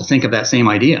people to think of that same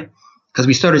idea, because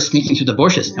we started sneaking through the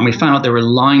bushes and we found out there were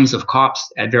lines of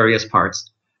cops at various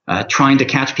parts trying to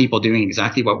catch people doing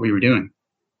exactly what we were doing.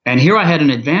 And here I had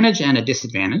an advantage and a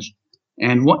disadvantage.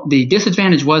 And what the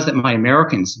disadvantage was that my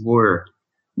Americans were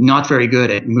not very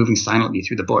good at moving silently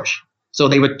through the bush. So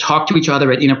they would talk to each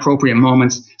other at inappropriate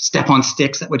moments, step on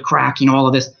sticks that would crack, all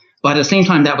of this. But at the same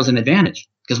time, that was an advantage,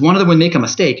 because one of them would make a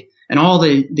mistake and all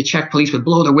the Czech police would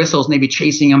blow their whistles and they'd be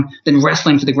chasing him, then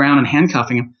wrestling to the ground and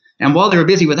handcuffing him. And while they were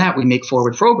busy with that, we'd make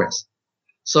forward progress.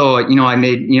 So, I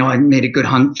made a good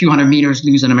few hundred meters,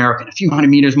 lose an American, a few hundred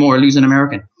meters more, lose an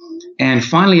American. And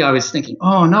finally I was thinking,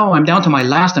 oh no, I'm down to my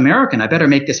last American. I better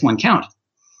make this one count.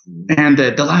 And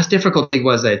the last difficulty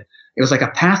was that it was like a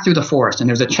path through the forest, and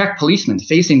there was a Czech policeman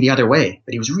facing the other way,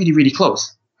 but he was really, really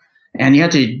close. And you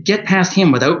had to get past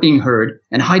him without being heard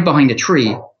and hide behind a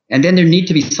tree. And then there need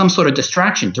to be some sort of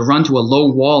distraction to run to a low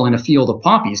wall in a field of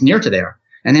poppies near to there.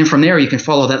 And then from there, you can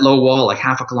follow that low wall like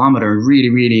half a kilometer and really,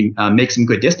 really make some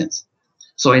good distance.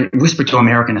 So I whispered to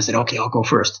American, I said, okay, I'll go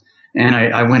first. And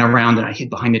I went around and I hid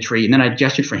behind a tree, and then I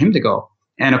gestured for him to go.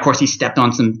 And of course, he stepped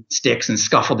on some sticks and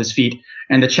scuffled his feet.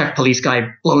 And the Czech police guy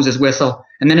blows his whistle.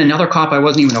 And then another cop I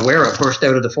wasn't even aware of burst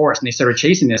out of the forest, and they started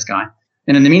chasing this guy.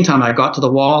 And in the meantime, I got to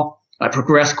the wall. I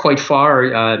progressed quite far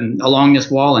along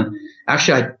this wall. And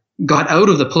actually, I got out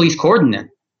of the police cordon then.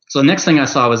 So the next thing I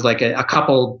saw was like a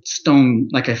couple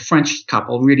stoned, like a French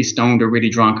couple, really stoned or really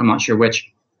drunk, I'm not sure which,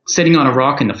 sitting on a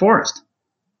rock in the forest.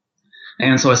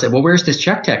 And so I said, well, where's this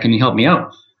Czech tech? Can you help me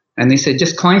out? And they said,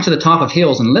 just climb to the top of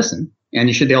hills and listen, and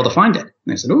you should be able to find it.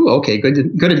 And I said, oh, okay,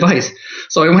 good advice.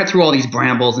 So I went through all these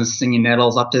brambles and singing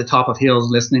nettles up to the top of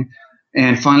hills listening.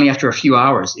 And finally, after a few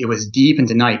hours, it was deep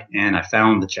into night, and I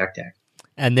found the Czech tech.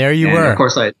 And there you were. Of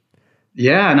course,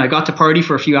 and I got to party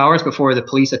for a few hours before the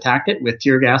police attacked it with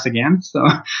tear gas again. So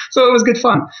it was good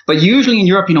fun. But usually in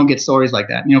Europe, you don't get stories like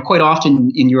that. Quite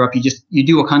often in Europe, you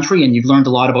do a country and you've learned a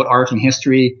lot about art and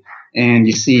history, and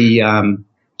you see,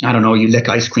 you lick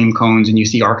ice cream cones and you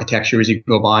see architecture as you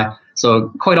go by.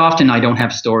 So quite often I don't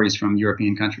have stories from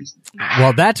European countries.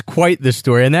 Well, that's quite the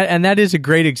story. And that is a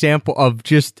great example of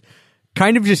just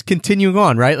continuing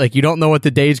on, right? Like, you don't know what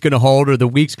the day's going to hold or the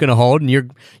week's going to hold, and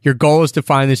your goal is to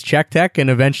find this Czech tech, and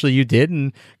eventually you did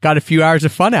and got a few hours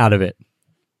of fun out of it.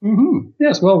 Mm-hmm. Yeah,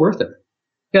 it's well worth it.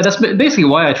 Yeah, that's basically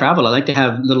why I travel. I like to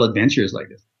have little adventures like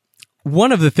this.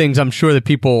 One of the things I'm sure that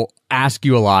people ask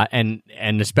you a lot, and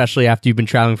especially after you've been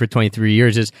traveling for 23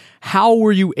 years, is how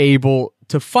were you able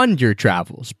to fund your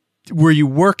travels? Were you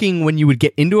working when you would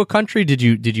get into a country? Did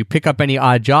you pick up any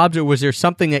odd jobs, or was there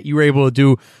something that you were able to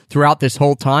do throughout this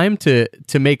whole time to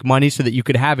make money so that you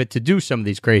could have it to do some of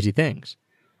these crazy things?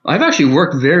 I've actually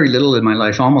worked very little in my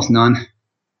life, almost none.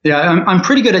 Yeah, I'm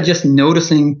pretty good at just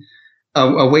noticing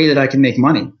a way that I can make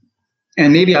money.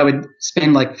 And maybe I would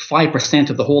spend like 5%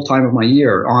 of the whole time of my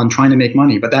year on trying to make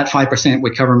money, but that 5%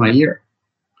 would cover my year.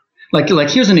 Like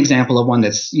here's an example of one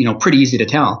that's, pretty easy to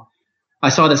tell. I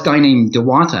saw this guy named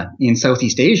Dewata in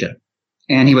Southeast Asia,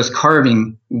 and he was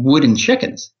carving wooden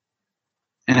chickens.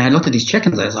 And I looked at these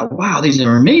chickens, I thought, wow, these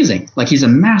are amazing. Like, he's a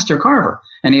master carver.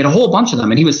 And he had a whole bunch of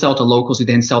them, and he would sell to locals who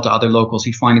then sell to other locals.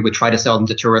 He finally would try to sell them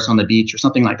to tourists on the beach or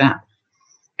something like that.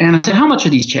 And I said, how much are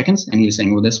these chickens? And he was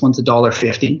saying, well, this one's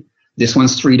 $1.50. This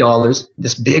one's $3.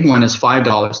 This big one is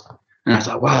 $5. And I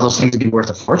thought, wow, those things would be worth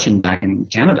a fortune back in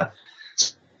Canada.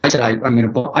 So I said, I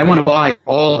want to buy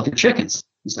all of the chickens.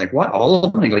 He's like, what? All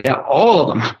of them? I go, yeah, all of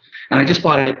them. And I just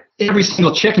bought every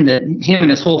single chicken that him and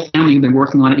his whole family had been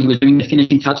working on it. He was doing the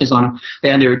finishing touches on them. They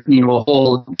had their, a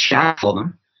whole shack of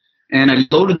them. And I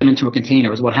loaded them into a container.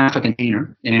 It was about half a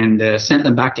container, and sent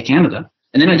them back to Canada.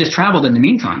 And then I just traveled in the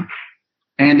meantime.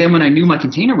 And then when I knew my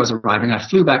container was arriving, I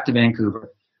flew back to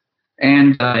Vancouver.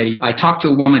 And I talked to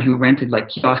a woman who rented like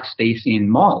kiosk space in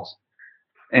malls.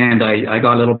 And I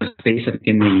got a little bit of space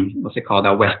in the, what's it called,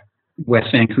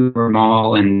 West Vancouver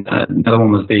Mall, and another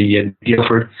one was the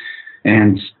Guildford,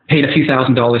 and paid a few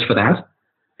 $1,000s for that.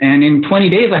 And in 20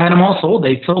 days, I had them all sold.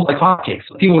 They sold like hotcakes.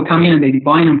 So people would come in and they'd be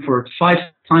buying them for 5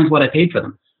 times what I paid for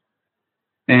them.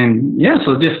 And yeah,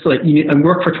 so just like I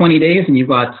work for 20 days and you've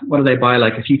got, what did I buy?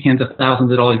 Like a few tens of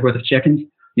thousands of dollars worth of chickens.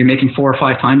 You're making 4 or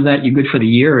 5 times that. You're good for the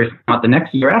year, if not the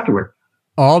next year afterward.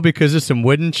 All because of some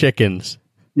wooden chickens.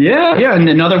 Yeah. And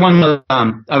another one was,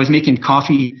 I was making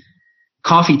coffee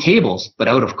tables, but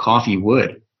out of coffee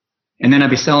wood. And then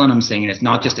I'd be selling them saying it's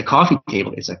not just a coffee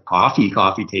table, it's a coffee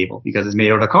table because it's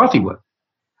made out of coffee wood.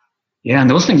 Yeah, and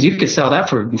those things, you could sell that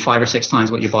for 5 or 6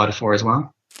 times what you bought it for as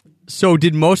well. So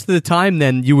did most of the time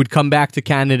then you would come back to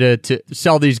Canada to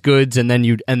sell these goods and then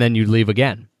you'd leave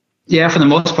again? Yeah, for the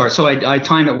most part. So I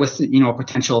timed it with, a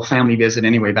potential family visit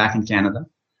anyway back in Canada.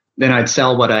 then I'd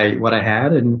sell what I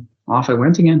had, and off I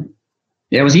went again.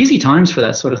 Yeah, it was easy times for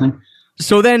that sort of thing.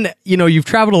 So then, you've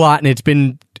traveled a lot, and it's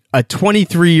been a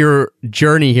 23-year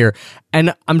journey here.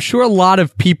 And I'm sure a lot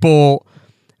of people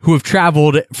who have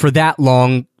traveled for that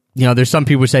long, there's some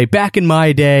people who say, back in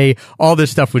my day, all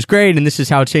this stuff was great, and this is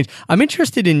how it changed. I'm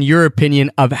interested in your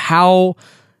opinion of how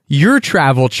your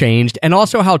travel changed, and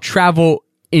also how travel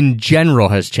in general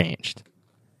has changed.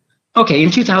 Okay,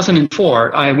 in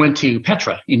 2004, I went to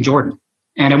Petra in Jordan,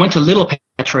 and I went to Little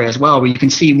Petra as well, where you can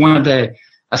see one of the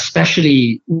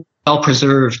especially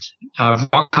well-preserved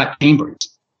rock-cut chambers.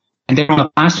 And then on the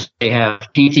plaster, they have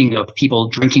painting of people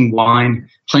drinking wine,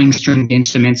 playing stringed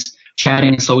instruments, chatting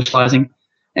and socializing.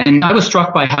 And I was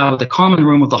struck by how the common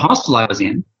room of the hostel I was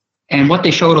in, and what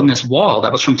they showed on this wall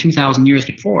that was from 2,000 years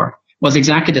before, was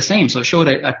exactly the same. So it showed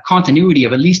a continuity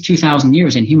of at least 2,000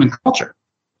 years in human culture.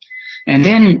 And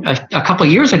then a couple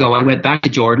of years ago, I went back to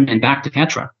Jordan and back to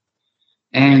Petra.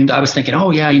 And I was thinking,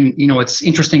 oh yeah, it's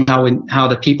interesting how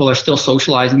the people are still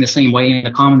socializing the same way in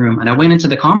the common room. And I went into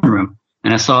the common room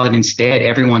and I saw that instead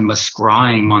everyone was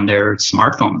scrying on their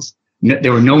smartphones.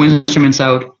 There were no instruments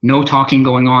out, no talking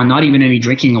going on, not even any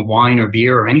drinking of wine or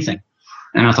beer or anything.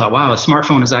 And I thought, wow, a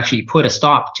smartphone has actually put a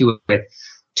stop to a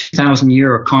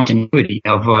 2,000-year continuity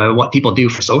of what people do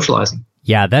for socializing.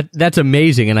 Yeah, that's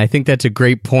amazing, and I think that's a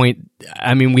great point.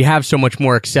 I mean, we have so much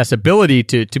more accessibility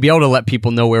to be able to let people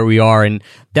know where we are, and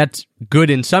that's good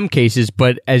in some cases,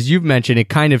 but as you've mentioned, it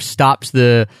kind of stops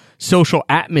the social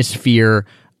atmosphere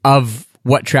of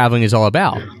what traveling is all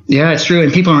about. Yeah, it's true,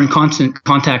 and people are in constant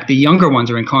contact. The younger ones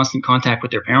are in constant contact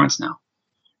with their parents now,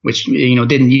 which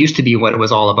didn't used to be what it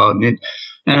was all about. And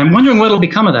I'm wondering what will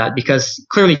become of that, because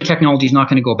clearly technology is not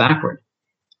going to go backward.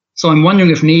 So I'm wondering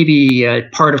if maybe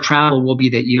part of travel will be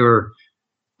that you're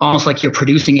almost like you're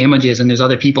producing images and there's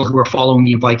other people who are following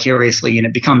you vicariously, and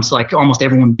it becomes like almost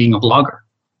everyone being a blogger.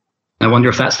 I wonder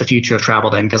if that's the future of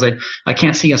travel then, because I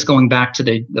can't see us going back to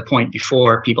the point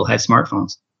before people had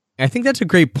smartphones. I think that's a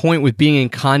great point with being in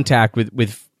contact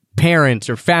with parents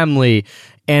or family.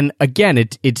 And again,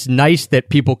 it's nice that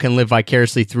people can live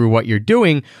vicariously through what you're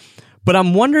doing. But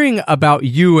I'm wondering about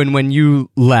you and when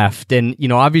you left, and,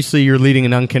 obviously you're leading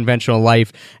an unconventional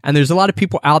life, and there's a lot of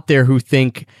people out there who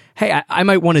think, hey, I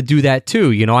might want to do that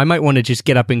too. I might want to just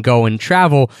get up and go and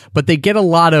travel, but they get a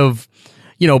lot of,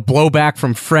 blowback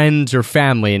from friends or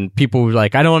family, and people are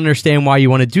like, I don't understand why you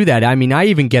want to do that. I mean, I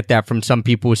even get that from some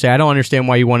people who say, I don't understand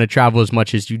why you want to travel as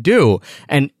much as you do.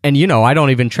 And I don't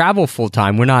even travel full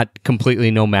time. We're not completely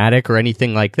nomadic or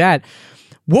anything like that.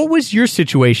 What was your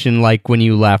situation like when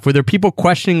you left? Were there people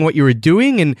questioning what you were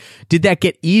doing? And did that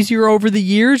get easier over the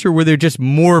years? Or were there just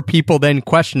more people then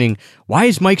questioning, why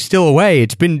is Mike still away?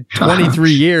 It's been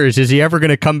 23 years. Is he ever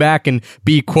going to come back and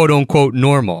be quote unquote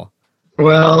normal?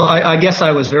 Well, I guess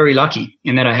I was very lucky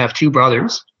in that I have two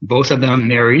brothers, both of them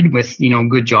married with,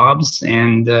 good jobs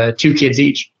and 2 kids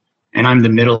each. And I'm the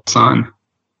middle son.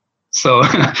 So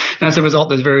as a result,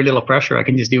 there's very little pressure. I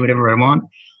can just do whatever I want.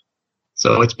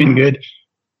 So it's been good.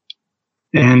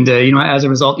 And, as a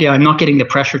result, I'm not getting the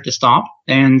pressure to stop.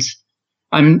 And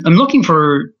I'm looking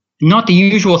for not the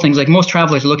usual things. Like most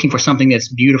travelers are looking for something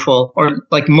that's beautiful, or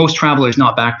like most travelers,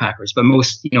 not backpackers, but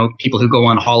most, people who go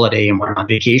on holiday and whatnot,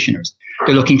 vacationers.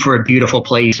 They're looking for a beautiful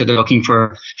place, or they're looking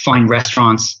for fine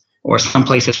restaurants or some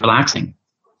place that's relaxing.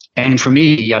 And for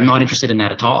me, I'm not interested in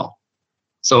that at all.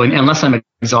 So unless I'm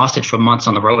exhausted from months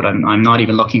on the road, I'm not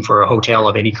even looking for a hotel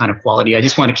of any kind of quality. I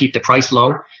just want to keep the price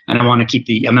low, and I want to keep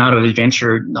the amount of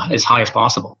adventure as high as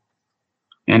possible.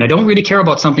 And I don't really care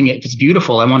about something if it's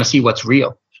beautiful. I want to see what's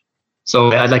real.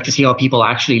 So I'd like to see how people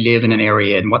actually live in an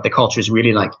area and what the culture is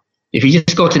really like. If you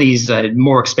just go to these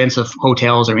more expensive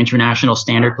hotels or international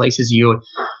standard places, you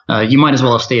might as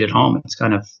well have stayed at home. It's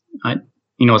kind of,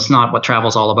 it's not what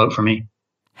travel's all about for me.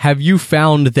 Have you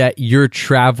found that your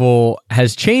travel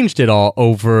has changed at all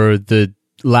over the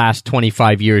last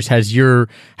 25 years? Have your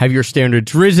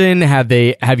standards risen? Have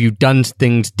you done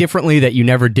things differently that you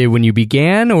never did when you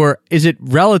began? Or is it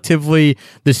relatively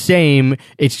the same?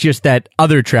 It's just that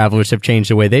other travelers have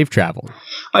changed the way they've traveled.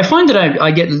 I find that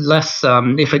I get less,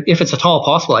 if it's at all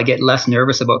possible, I get less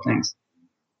nervous about things.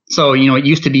 So, it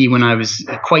used to be when I was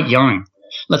quite young,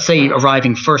 let's say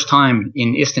arriving first time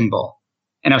in Istanbul,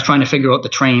 and I was trying to figure out the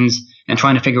trains and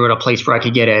trying to figure out a place where I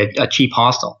could get a cheap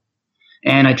hostel.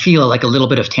 And I'd feel like a little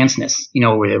bit of tenseness,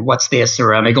 what's this,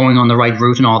 or am I going on the right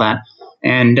route and all that.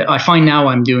 And I find now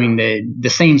I'm doing the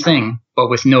same thing, but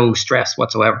with no stress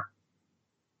whatsoever.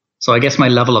 So I guess my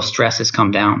level of stress has come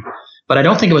down, but I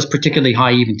don't think it was particularly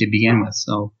high even to begin with.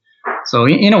 So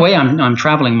in a way, I'm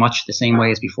traveling much the same way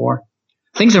as before.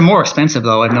 Things are more expensive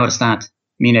though. I've noticed that,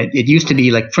 mean, it used to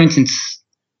be like, for instance,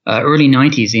 early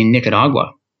 90s in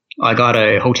Nicaragua, I got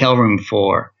a hotel room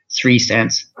for 3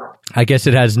 cents. I guess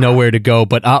it has nowhere to go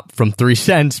but up from 3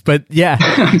 cents, but yeah.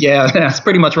 Yeah, that's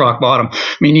pretty much rock bottom.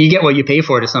 I mean, you get what you pay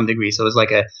for to some degree. So it was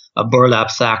like a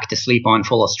burlap sack to sleep on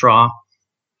full of straw,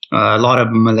 a lot of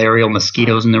malarial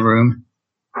mosquitoes in the room.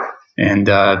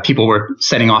 And people were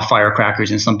setting off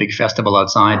firecrackers in some big festival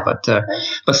outside.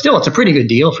 But still, it's a pretty good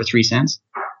deal for 3 cents.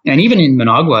 And even in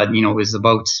Managua, it was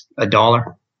about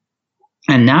 $1.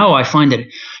 And now I find that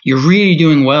you're really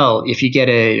doing well if you get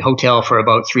a hotel for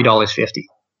about $3.50.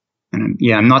 And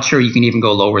yeah, I'm not sure you can even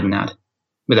go lower than that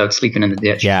without sleeping in the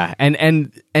ditch. Yeah,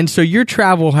 and so your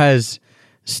travel has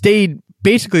stayed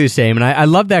basically the same. And I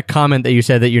love that comment that you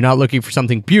said that you're not looking for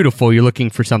something beautiful, you're looking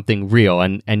for something real.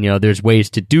 And there's ways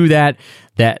to do that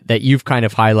you've kind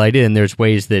of highlighted, and there's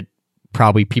ways that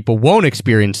probably people won't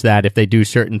experience that if they do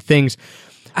certain things.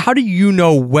 How do you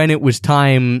know when it was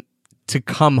time to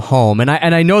come home? And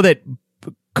I know that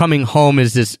coming home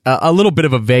is this a little bit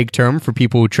of a vague term for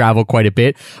people who travel quite a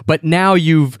bit, but now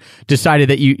you've decided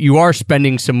that you are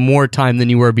spending some more time than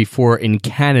you were before in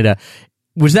Canada.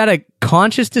 Was that a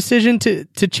conscious decision to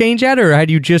change that, or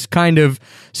had you just kind of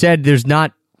said there's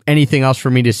not anything else for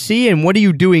me to see? And what are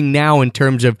you doing now in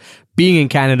terms of being in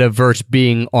Canada versus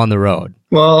being on the road?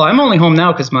 Well, I'm only home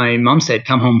now because my mom said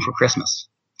come home for Christmas.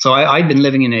 So I'd been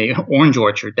living in a orange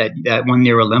orchard that one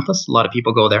near Olympus. A lot of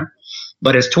people go there.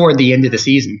 But it's toward the end of the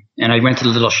season, and I rented a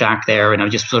little shack there, and I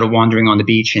was just sort of wandering on the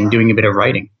beach and doing a bit of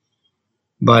writing.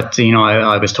 But,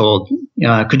 I was told,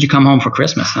 could you come home for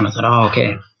Christmas? And I thought, oh,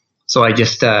 okay. So I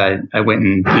just, I went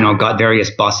and, got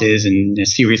various buses and a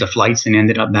series of flights and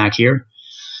ended up back here.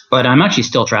 But I'm actually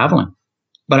still traveling.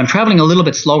 But I'm traveling a little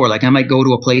bit slower. Like I might go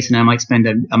to a place and I might spend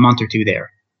a month or two there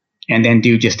and then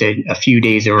do just a few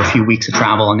days or a few weeks of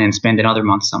travel and then spend another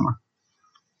month somewhere.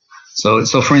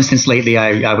 So for instance, lately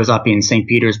I was up in St.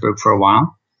 Petersburg for a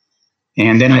while,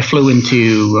 and then I flew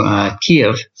into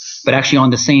Kiev, but actually on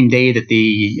the same day that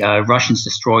the Russians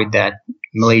destroyed that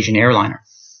Malaysian airliner.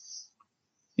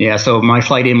 Yeah, so my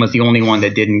flight in was the only one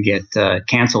that didn't get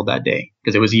canceled that day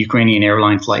because it was a Ukrainian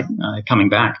airline flight coming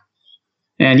back.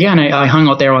 And yeah, and I hung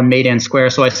out there on Maidan Square,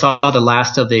 so I saw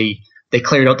they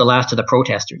cleared out the last of the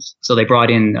protesters. So they brought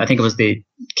in, I think it was the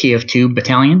Kiev 2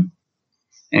 battalion.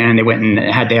 And they went and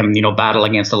had them, battle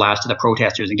against the last of the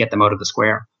protesters and get them out of the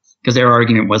square. Because their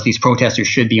argument was these protesters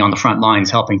should be on the front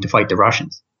lines helping to fight the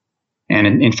Russians.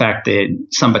 And in fact,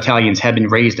 some battalions had been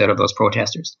raised out of those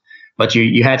protesters. But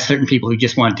you had certain people who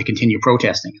just wanted to continue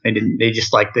protesting. They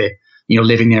just liked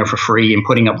living there for free and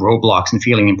putting up roadblocks and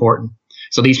feeling important.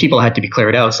 So these people had to be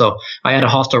cleared out. So I had a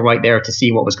hostel right there to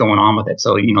see what was going on with it.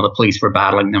 So, the police were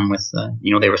battling them with,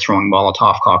 they were throwing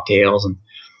Molotov cocktails, and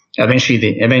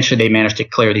Eventually they managed to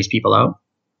clear these people out.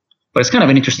 But it's kind of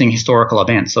an interesting historical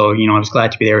event. So, I was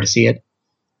glad to be there to see it.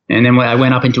 And then I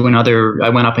went up into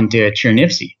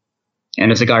Chernivtsi, and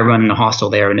there's a guy running a hostel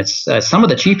there, and it's some of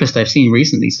the cheapest I've seen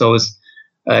recently. So it was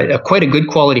quite a good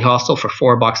quality hostel for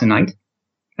 $4 a night.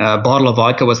 A bottle of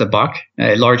vodka was $1.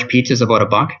 Large pizza's about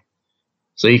 $1.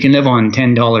 So you can live on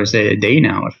 $10 a day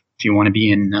now if you want to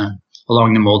be in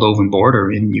along the Moldovan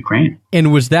border in Ukraine.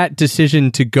 And was that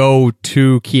decision to go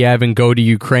to Kiev and go to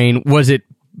Ukraine, was it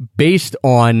based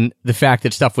on the fact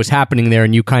that stuff was happening there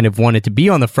and you kind of wanted to be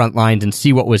on the front lines and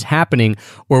see what was happening,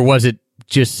 or was it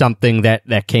just something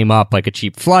that came up, like a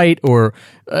cheap flight, or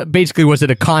basically was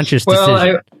it a conscious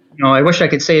decision? Well, I wish I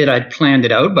could say that I'd planned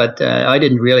it out, but I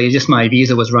didn't really. Just my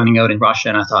visa was running out in Russia,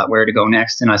 and I thought where to go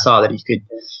next, and I saw that you could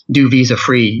do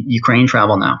visa-free Ukraine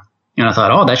travel now. And I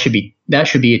thought, that should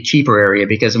be a cheaper area,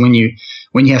 because when you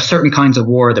have certain kinds of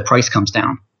war, the price comes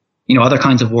down. Other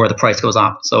kinds of war, the price goes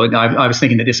up. So I was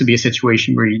thinking that this would be a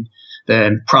situation where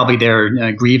probably their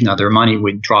hryvnia, their money,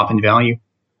 would drop in value.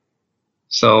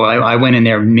 So I went in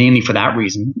there mainly for that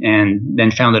reason, and then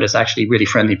found that it's actually really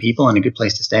friendly people and a good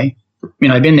place to stay. I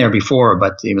mean, I've been there before,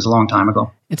 but it was a long time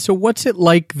ago. And so what's it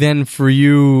like then for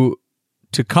you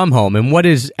to come home, and what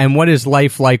is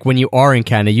life like when you are in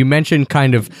Canada? You mentioned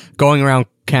kind of going around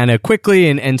Canada quickly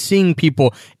and seeing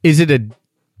people. Is it a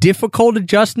difficult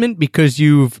adjustment because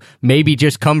you've maybe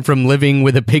just come from living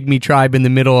with a pygmy tribe in the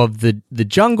middle of the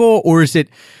jungle, or is it,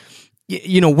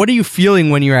 what are you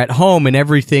feeling when you're at home and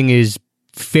everything is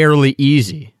fairly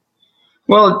easy?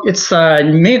 Well, it's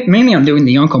mainly I'm doing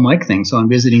the Uncle Mike thing, so I'm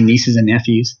visiting nieces and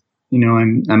nephews.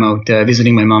 I'm out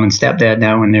visiting my mom and stepdad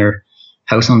now in their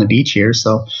house on the beach here.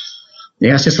 So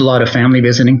yeah, it's just a lot of family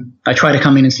visiting. I try to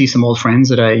come in and see some old friends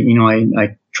that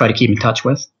I try to keep in touch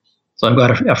with. So I've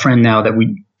got a friend now that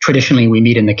we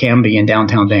meet in the Cambie in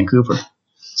downtown Vancouver.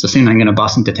 So soon I'm going to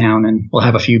bus into town and we'll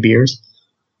have a few beers.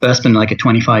 But that's been like a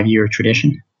 25-year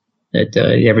tradition that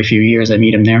every few years I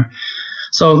meet him there.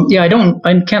 So yeah,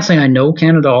 I can't say I know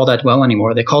Canada all that well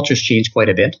anymore. The culture's changed quite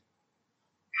a bit.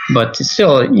 But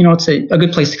still, it's a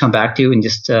good place to come back to and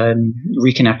just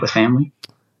reconnect with family.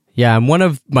 Yeah, and one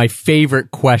of my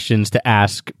favorite questions to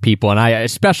ask people, and I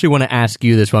especially want to ask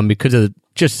you this one because of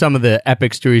just some of the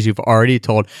epic stories you've already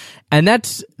told, and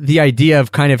that's the idea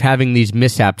of kind of having these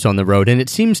mishaps on the road. And it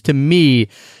seems to me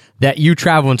that you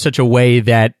travel in such a way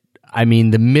that, I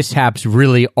mean, the mishaps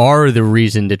really are the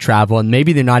reason to travel, and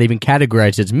maybe they're not even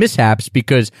categorized as mishaps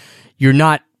because you're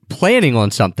not planning on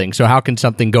something. So how can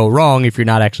something go wrong if you're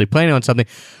not actually planning on something?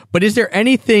 But is there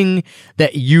anything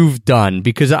that you've done?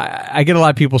 Because I get a lot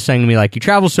of people saying to me, like, you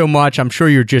travel so much, I'm sure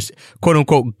you're just quote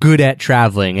unquote good at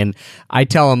traveling. And I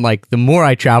tell them, like, the more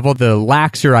I travel, the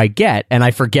laxer I get, and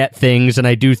I forget things and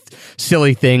I do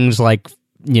silly things like,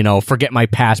 forget my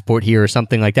passport here or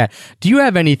something like that. Do you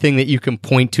have anything that you can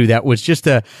point to that was just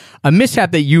a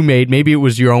mishap that you made? Maybe it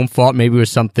was your own fault. Maybe it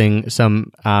was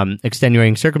some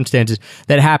extenuating circumstances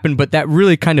that happened, but that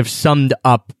really kind of summed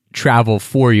up travel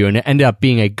for you and it ended up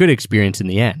being a good experience in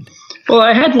the end. Well,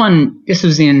 I had one. This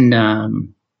was in,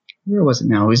 where was it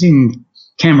now? It was in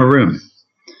Cameroon.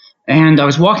 And I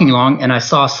was walking along and I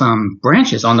saw some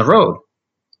branches on the road.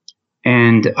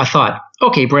 And I thought,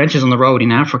 okay, branches on the road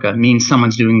in Africa means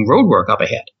someone's doing road work up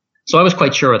ahead. So I was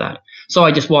quite sure of that. So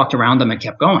I just walked around them and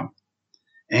kept going.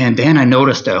 And then I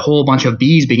noticed a whole bunch of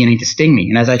bees beginning to sting me.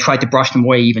 And as I tried to brush them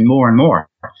away even more and more,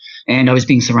 and I was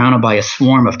being surrounded by a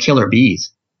swarm of killer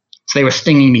bees. So they were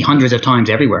stinging me hundreds of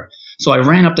times everywhere. So I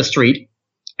ran up the street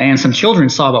and some children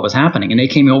saw what was happening and they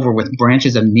came over with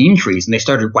branches of neem trees and they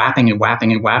started whapping and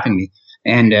whapping and whapping me.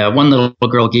 And one little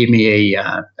girl gave me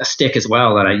a stick as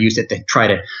well, and I used it to try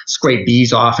to scrape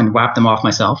bees off and whap them off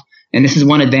myself. And this is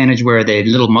one advantage where the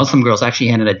little Muslim girls actually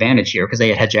had an advantage here because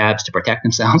they had hijabs to protect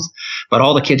themselves. But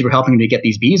all the kids were helping me to get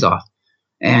these bees off.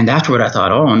 And afterward, I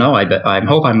thought, oh, no, I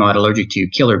hope I'm not allergic to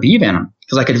killer bee venom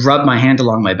because I could rub my hand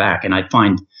along my back and I'd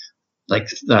find like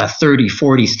 30,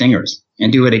 40 stingers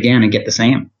and do it again and get the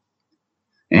same.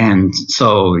 And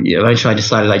so eventually I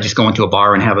decided I'd just go into a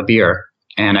bar and have a beer.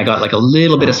 And I got like a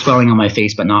little bit of swelling on my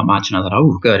face, but not much. And I thought,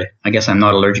 oh, good. I guess I'm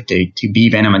not allergic to bee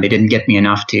venom. And they didn't get me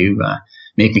enough to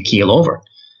make me keel over.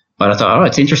 But I thought, oh,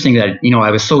 it's interesting that,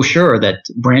 I was so sure that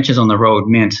branches on the road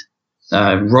meant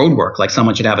road work, like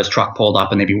someone should have his truck pulled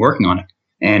up and they'd be working on it.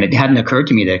 And it hadn't occurred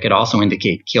to me that it could also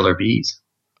indicate killer bees.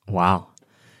 Wow.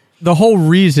 The whole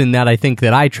reason that I think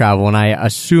that I travel, and I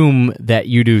assume that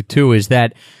you do too, is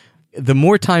that the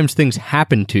more times things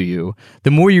happen to you,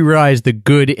 the more you realize the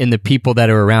good in the people that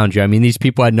are around you. I mean, these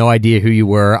people had no idea who you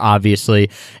were, obviously,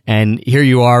 and here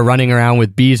you are running around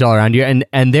with bees all around you,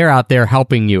 and they're out there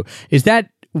helping you. Is that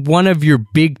one of your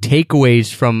big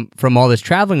takeaways from all this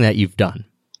traveling that you've done?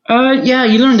 Yeah,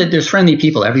 you learn that there's friendly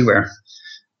people everywhere.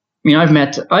 I mean,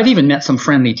 I've even met some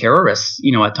friendly terrorists,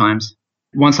 at times.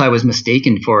 Once I was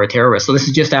mistaken for a terrorist. So this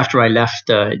is just after I left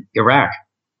Iraq.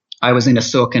 I was in a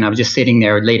souk and I was just sitting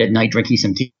there late at night drinking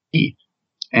some tea.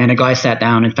 And a guy sat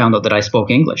down and found out that I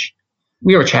spoke English.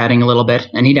 We were chatting a little bit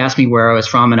and he'd asked me where I was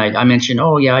from. And I mentioned,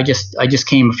 oh yeah, I just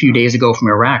came a few days ago from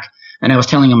Iraq. And I was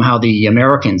telling him how the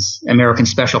American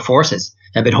Special Forces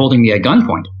had been holding me at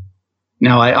gunpoint.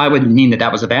 Now, I wouldn't mean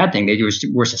that was a bad thing. They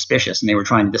were suspicious and they were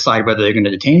trying to decide whether they're going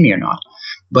to detain me or not.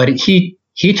 But he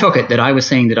took it that I was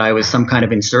saying that I was some kind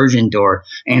of insurgent or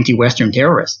anti-Western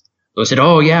terrorist. So I said,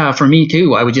 oh yeah, for me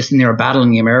too. I was just in there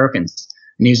battling the Americans.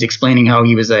 And he was explaining how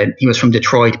he was from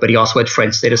Detroit, but he also had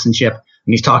French citizenship.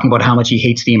 And he's talking about how much he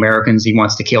hates the Americans. He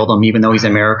wants to kill them, even though he's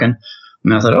American.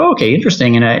 And I thought, oh, okay,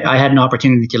 interesting. And I had an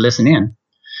opportunity to listen in.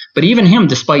 But even him,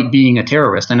 despite being a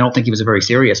terrorist, I don't think he was a very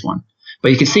serious one.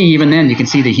 But you can see, even then, you can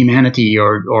see the humanity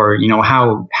or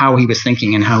how he was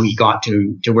thinking and how he got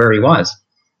to where he was.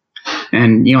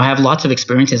 And, I have lots of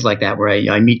experiences like that where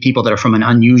I meet people that are from an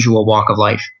unusual walk of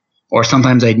life. Or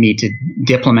sometimes I'd meet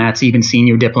diplomats, even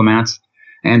senior diplomats,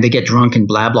 and they get drunk and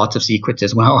blab lots of secrets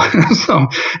as well. So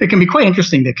it can be quite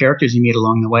interesting, the characters you meet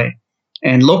along the way.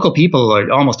 And local people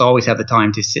almost always have the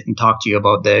time to sit and talk to you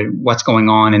about what's going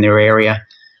on in their area.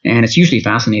 And it's usually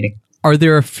fascinating. Are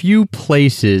there a few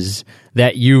places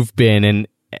that you've been, and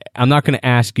I'm not going to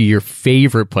ask you your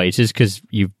favorite places because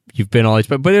you've been all these,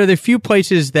 but are there a few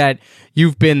places that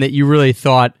you've been that you really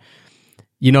thought,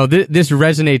 this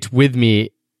resonates with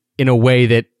me in a way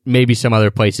that maybe some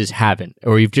other places haven't,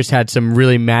 or you've just had some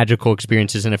really magical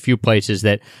experiences in a few places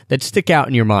that stick out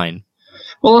in your mind?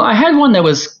 Well, I had one that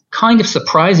was kind of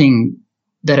surprising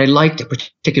that I liked a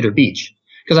particular beach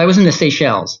because I was in the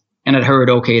Seychelles And I'd heard,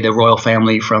 okay, the royal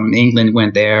family from England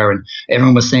went there, and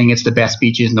everyone was saying it's the best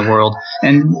beaches in the world.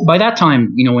 And by that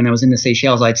time, when I was in the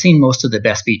Seychelles, I'd seen most of the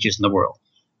best beaches in the world,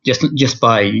 just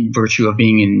by virtue of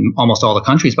being in almost all the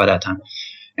countries by that time.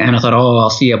 And I thought, oh, I'll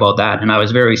see about that. And I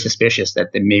was very suspicious that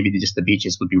maybe just the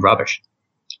beaches would be rubbish.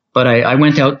 But I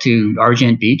went out to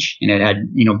Argent Beach, and it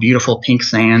had, beautiful pink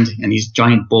sand and these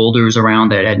giant boulders around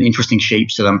that had interesting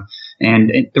shapes to them.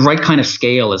 And the right kind of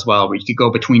scale as well, where you could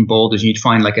go between boulders and you'd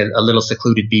find like a little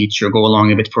secluded beach or go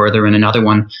along a bit further and another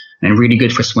one, and really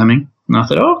good for swimming. And I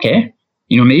thought, oh, okay,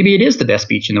 maybe it is the best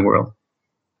beach in the world.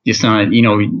 Just,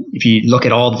 if you look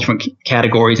at all the different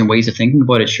categories and ways of thinking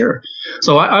about it, sure.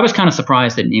 So I was kind of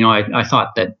surprised that, I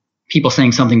thought that people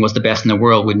saying something was the best in the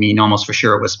world would mean almost for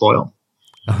sure it was spoiled.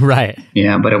 Right.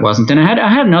 Yeah, but it wasn't. And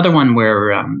I had another one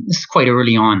where, this is quite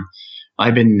early on.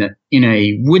 I've been in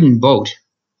a wooden boat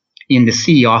in the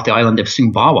sea off the island of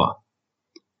Sumbawa.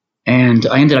 And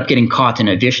I ended up getting caught in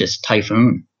a vicious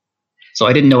typhoon. So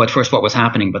I didn't know at first what was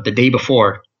happening, but the day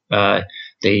before,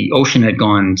 the ocean had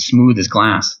gone smooth as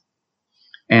glass.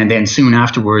 And then soon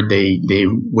afterward, the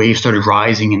waves started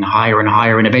rising and higher,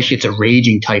 and eventually it's a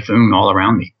raging typhoon all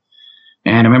around me.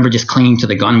 And I remember just clinging to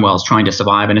the gunwales trying to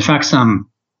survive. And in fact,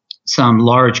 some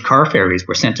large car ferries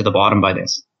were sent to the bottom by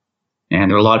this. And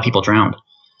there were a lot of people drowned.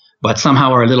 But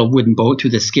somehow our little wooden boat,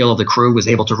 through the skill of the crew, was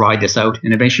able to ride this out.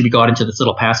 And eventually we got into this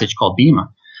little passage called Bima.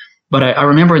 But I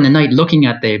remember in the night looking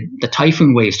at the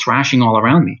typhoon waves thrashing all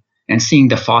around me and seeing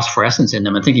the phosphorescence in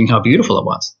them and thinking how beautiful it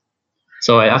was.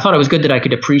 So I thought it was good that I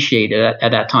could appreciate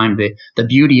at that time the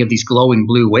beauty of these glowing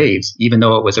blue waves, even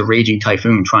though it was a raging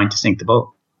typhoon trying to sink the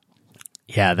boat.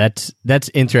 Yeah, that's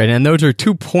interesting. And those are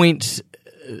 2 points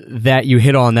that you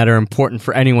hit on that are important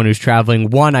for anyone who's traveling.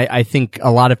 One, I think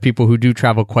a lot of people who do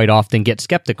travel quite often get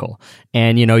skeptical.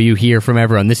 And, you hear from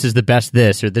everyone, this is the best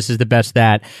this, or this is the best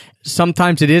that.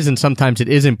 Sometimes it is and sometimes it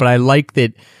isn't. But I like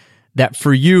that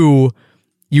for you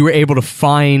were able to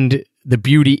find the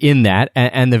beauty in that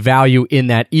and the value in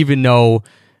that, even though,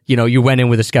 you went in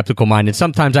with a skeptical mind. And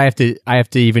sometimes I have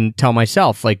to even tell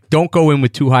myself, like, don't go in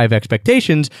with too high of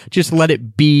expectations. Just let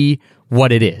it be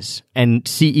what it is and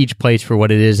see each place for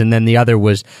what it is. And then the other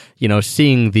was,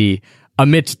 seeing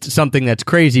amidst something that's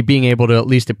crazy, being able to at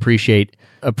least appreciate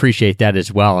that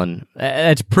as well. And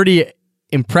that's pretty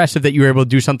impressive that you were able to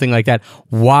do something like that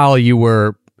while you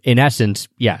were, in essence,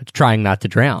 trying not to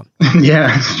drown.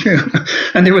 Yeah, it's true.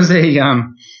 And there was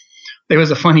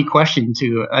a funny question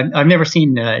too. I've never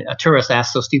seen a tourist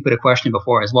ask so stupid a question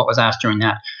before as what was asked during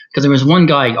that. Because there was one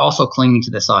guy also clinging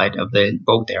to the side of the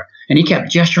boat there, and he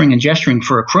kept gesturing and gesturing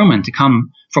for a crewman to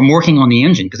come from working on the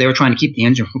engine, because they were trying to keep the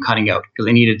engine from cutting out, because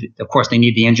they needed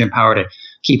the engine power to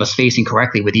keep us facing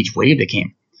correctly with each wave that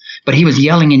came. But he was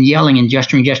yelling and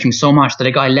gesturing so much that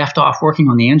a guy left off working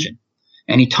on the engine.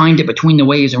 And he timed it between the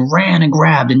waves and ran and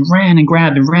grabbed and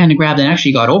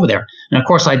actually got over there. And of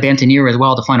course, I bent an ear as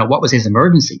well to find out what was his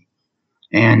emergency.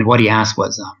 And what he asked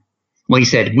was, he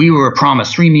said, we were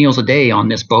promised 3 meals a day on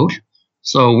this boat.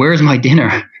 So where's my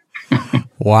dinner?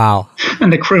 Wow.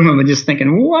 And the crewman was just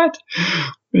thinking, what?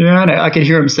 Yeah, and I could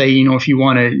hear him say, if you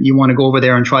want to go over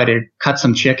there and try to cut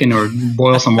some chicken or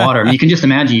boil some water. You can just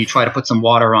imagine you try to put some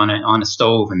water on a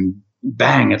stove and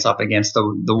bang, it's up against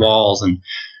the walls and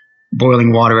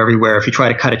boiling water everywhere. If you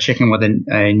try to cut a chicken with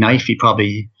a knife, you'd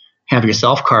probably have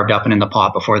yourself carved up and in the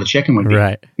pot before the chicken would be.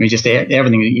 Right. I mean, just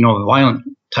everything, a violent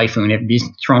typhoon, it'd be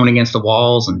thrown against the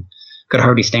walls and could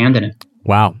hardly stand in it.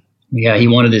 Wow. Yeah, he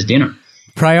wanted his dinner.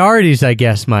 Priorities, I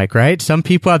guess, Mike, right? Some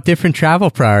people have different travel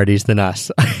priorities than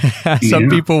us. Some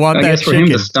people want I that guess for chicken.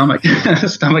 him, the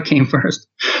stomach came first.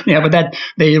 Yeah, but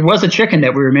there was a chicken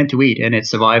that we were meant to eat, and it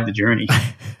survived the journey.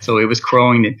 So it was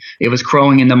crowing. It was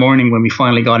crowing in the morning when we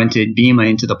finally got into Bima,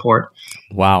 into the port.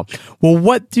 Wow. Well,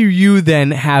 what do you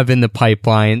then have in the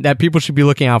pipeline that people should be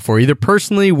looking out for? Either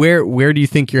personally, where do you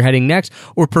think you're heading next,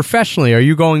 or professionally? Are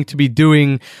you going to be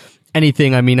doing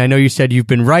anything? I mean, I know you said you've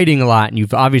been writing a lot and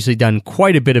you've obviously done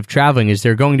quite a bit of traveling. Is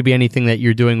there going to be anything that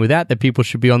you're doing with that people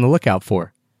should be on the lookout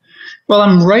for? Well,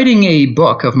 I'm writing a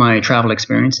book of my travel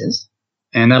experiences,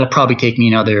 and that'll probably take me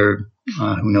another,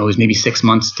 who knows, maybe 6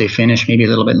 months to finish, maybe a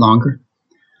little bit longer.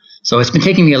 So it's been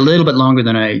taking me a little bit longer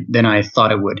than I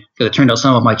thought it would, because it turned out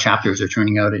some of my chapters are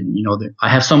turning out, and I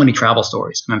have so many travel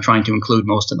stories, and I'm trying to include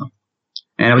most of them.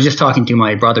 And I was just talking to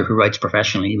my brother who writes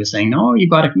professionally. He was saying, "No, you've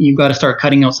got to start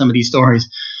cutting out some of these stories."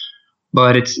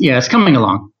 But it's coming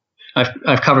along.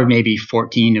 I've covered maybe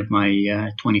 14 of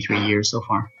my 23 years so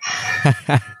far.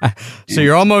 So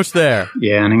you're almost there.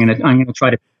 Yeah, and I'm gonna try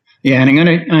to Yeah,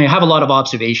 and I have a lot of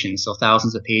observations, so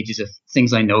thousands of pages of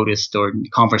things I noticed or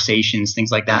conversations,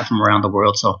 things like that from around the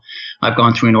world. So I've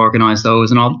gone through and organized those,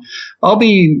 and I'll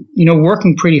be,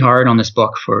 working pretty hard on this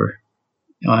book for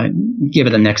give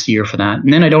it the next year for that.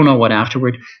 And then I don't know what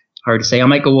afterward. Hard to say. I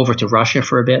might go over to Russia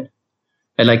for a bit.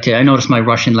 I noticed my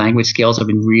Russian language skills have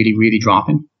been really, really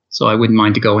dropping. So I wouldn't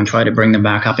mind to go and try to bring them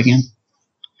back up again.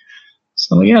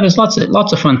 So yeah, there's lots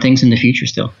of fun things in the future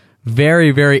still. Very,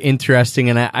 very interesting.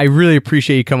 And I really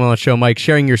appreciate you coming on the show, Mike,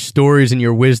 sharing your stories and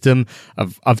your wisdom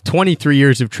of 23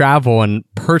 years of travel. And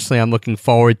personally, I'm looking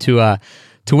forward to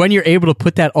when you're able to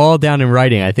put that all down in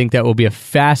writing. I think that will be a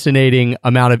fascinating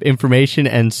amount of information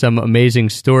and some amazing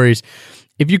stories.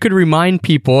 If you could remind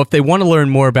people, if they want to learn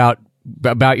more about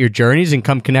your journeys and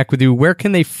come connect with you, where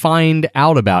can they find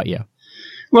out about you?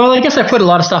 Well, I guess I put a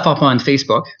lot of stuff up on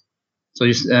Facebook. So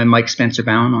just Mike Spencer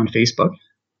Bown on Facebook.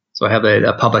 So I have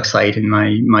a public site and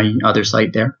my other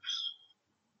site there.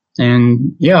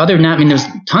 And yeah, other than that, there's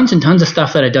tons and tons of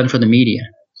stuff that I've done for the media.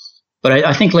 But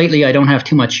I think lately I don't have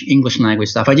too much English language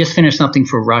stuff. I just finished something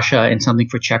for Russia and something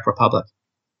for Czech Republic.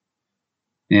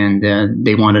 And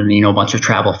they wanted, a bunch of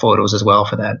travel photos as well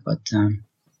for that. But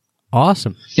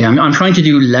awesome. Yeah, I'm trying to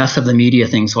do less of the media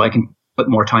thing so I can put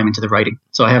more time into the writing.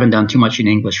 So I haven't done too much in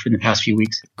English for the past few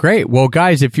weeks. Great. Well,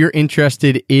 guys, if you're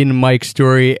interested in Mike's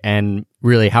story, and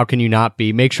really, how can you not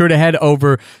be? Make sure to head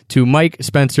over to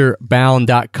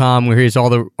MikeSpencerBown.com, where here's all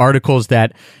the articles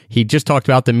that he just talked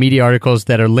about, the media articles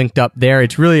that are linked up there.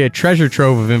 It's really a treasure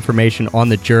trove of information on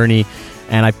the journey,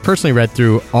 and I personally read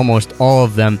through almost all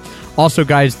of them. Also,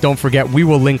 guys, don't forget, we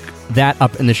will link that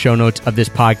up in the show notes of this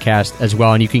podcast as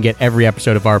well, and you can get every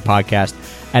episode of our podcast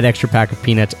at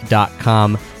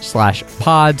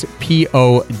extrapackofpeanuts.com/pods,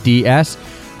 PODS.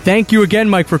 Thank you again,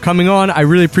 Mike, for coming on. I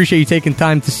really appreciate you taking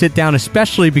time to sit down,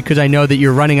 especially because I know that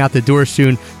you're running out the door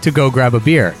soon to go grab a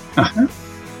beer.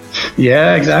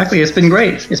 Yeah, exactly. It's been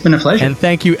great. It's been a pleasure. And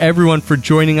thank you, everyone, for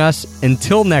joining us.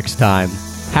 Until next time,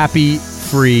 happy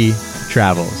free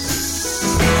travels.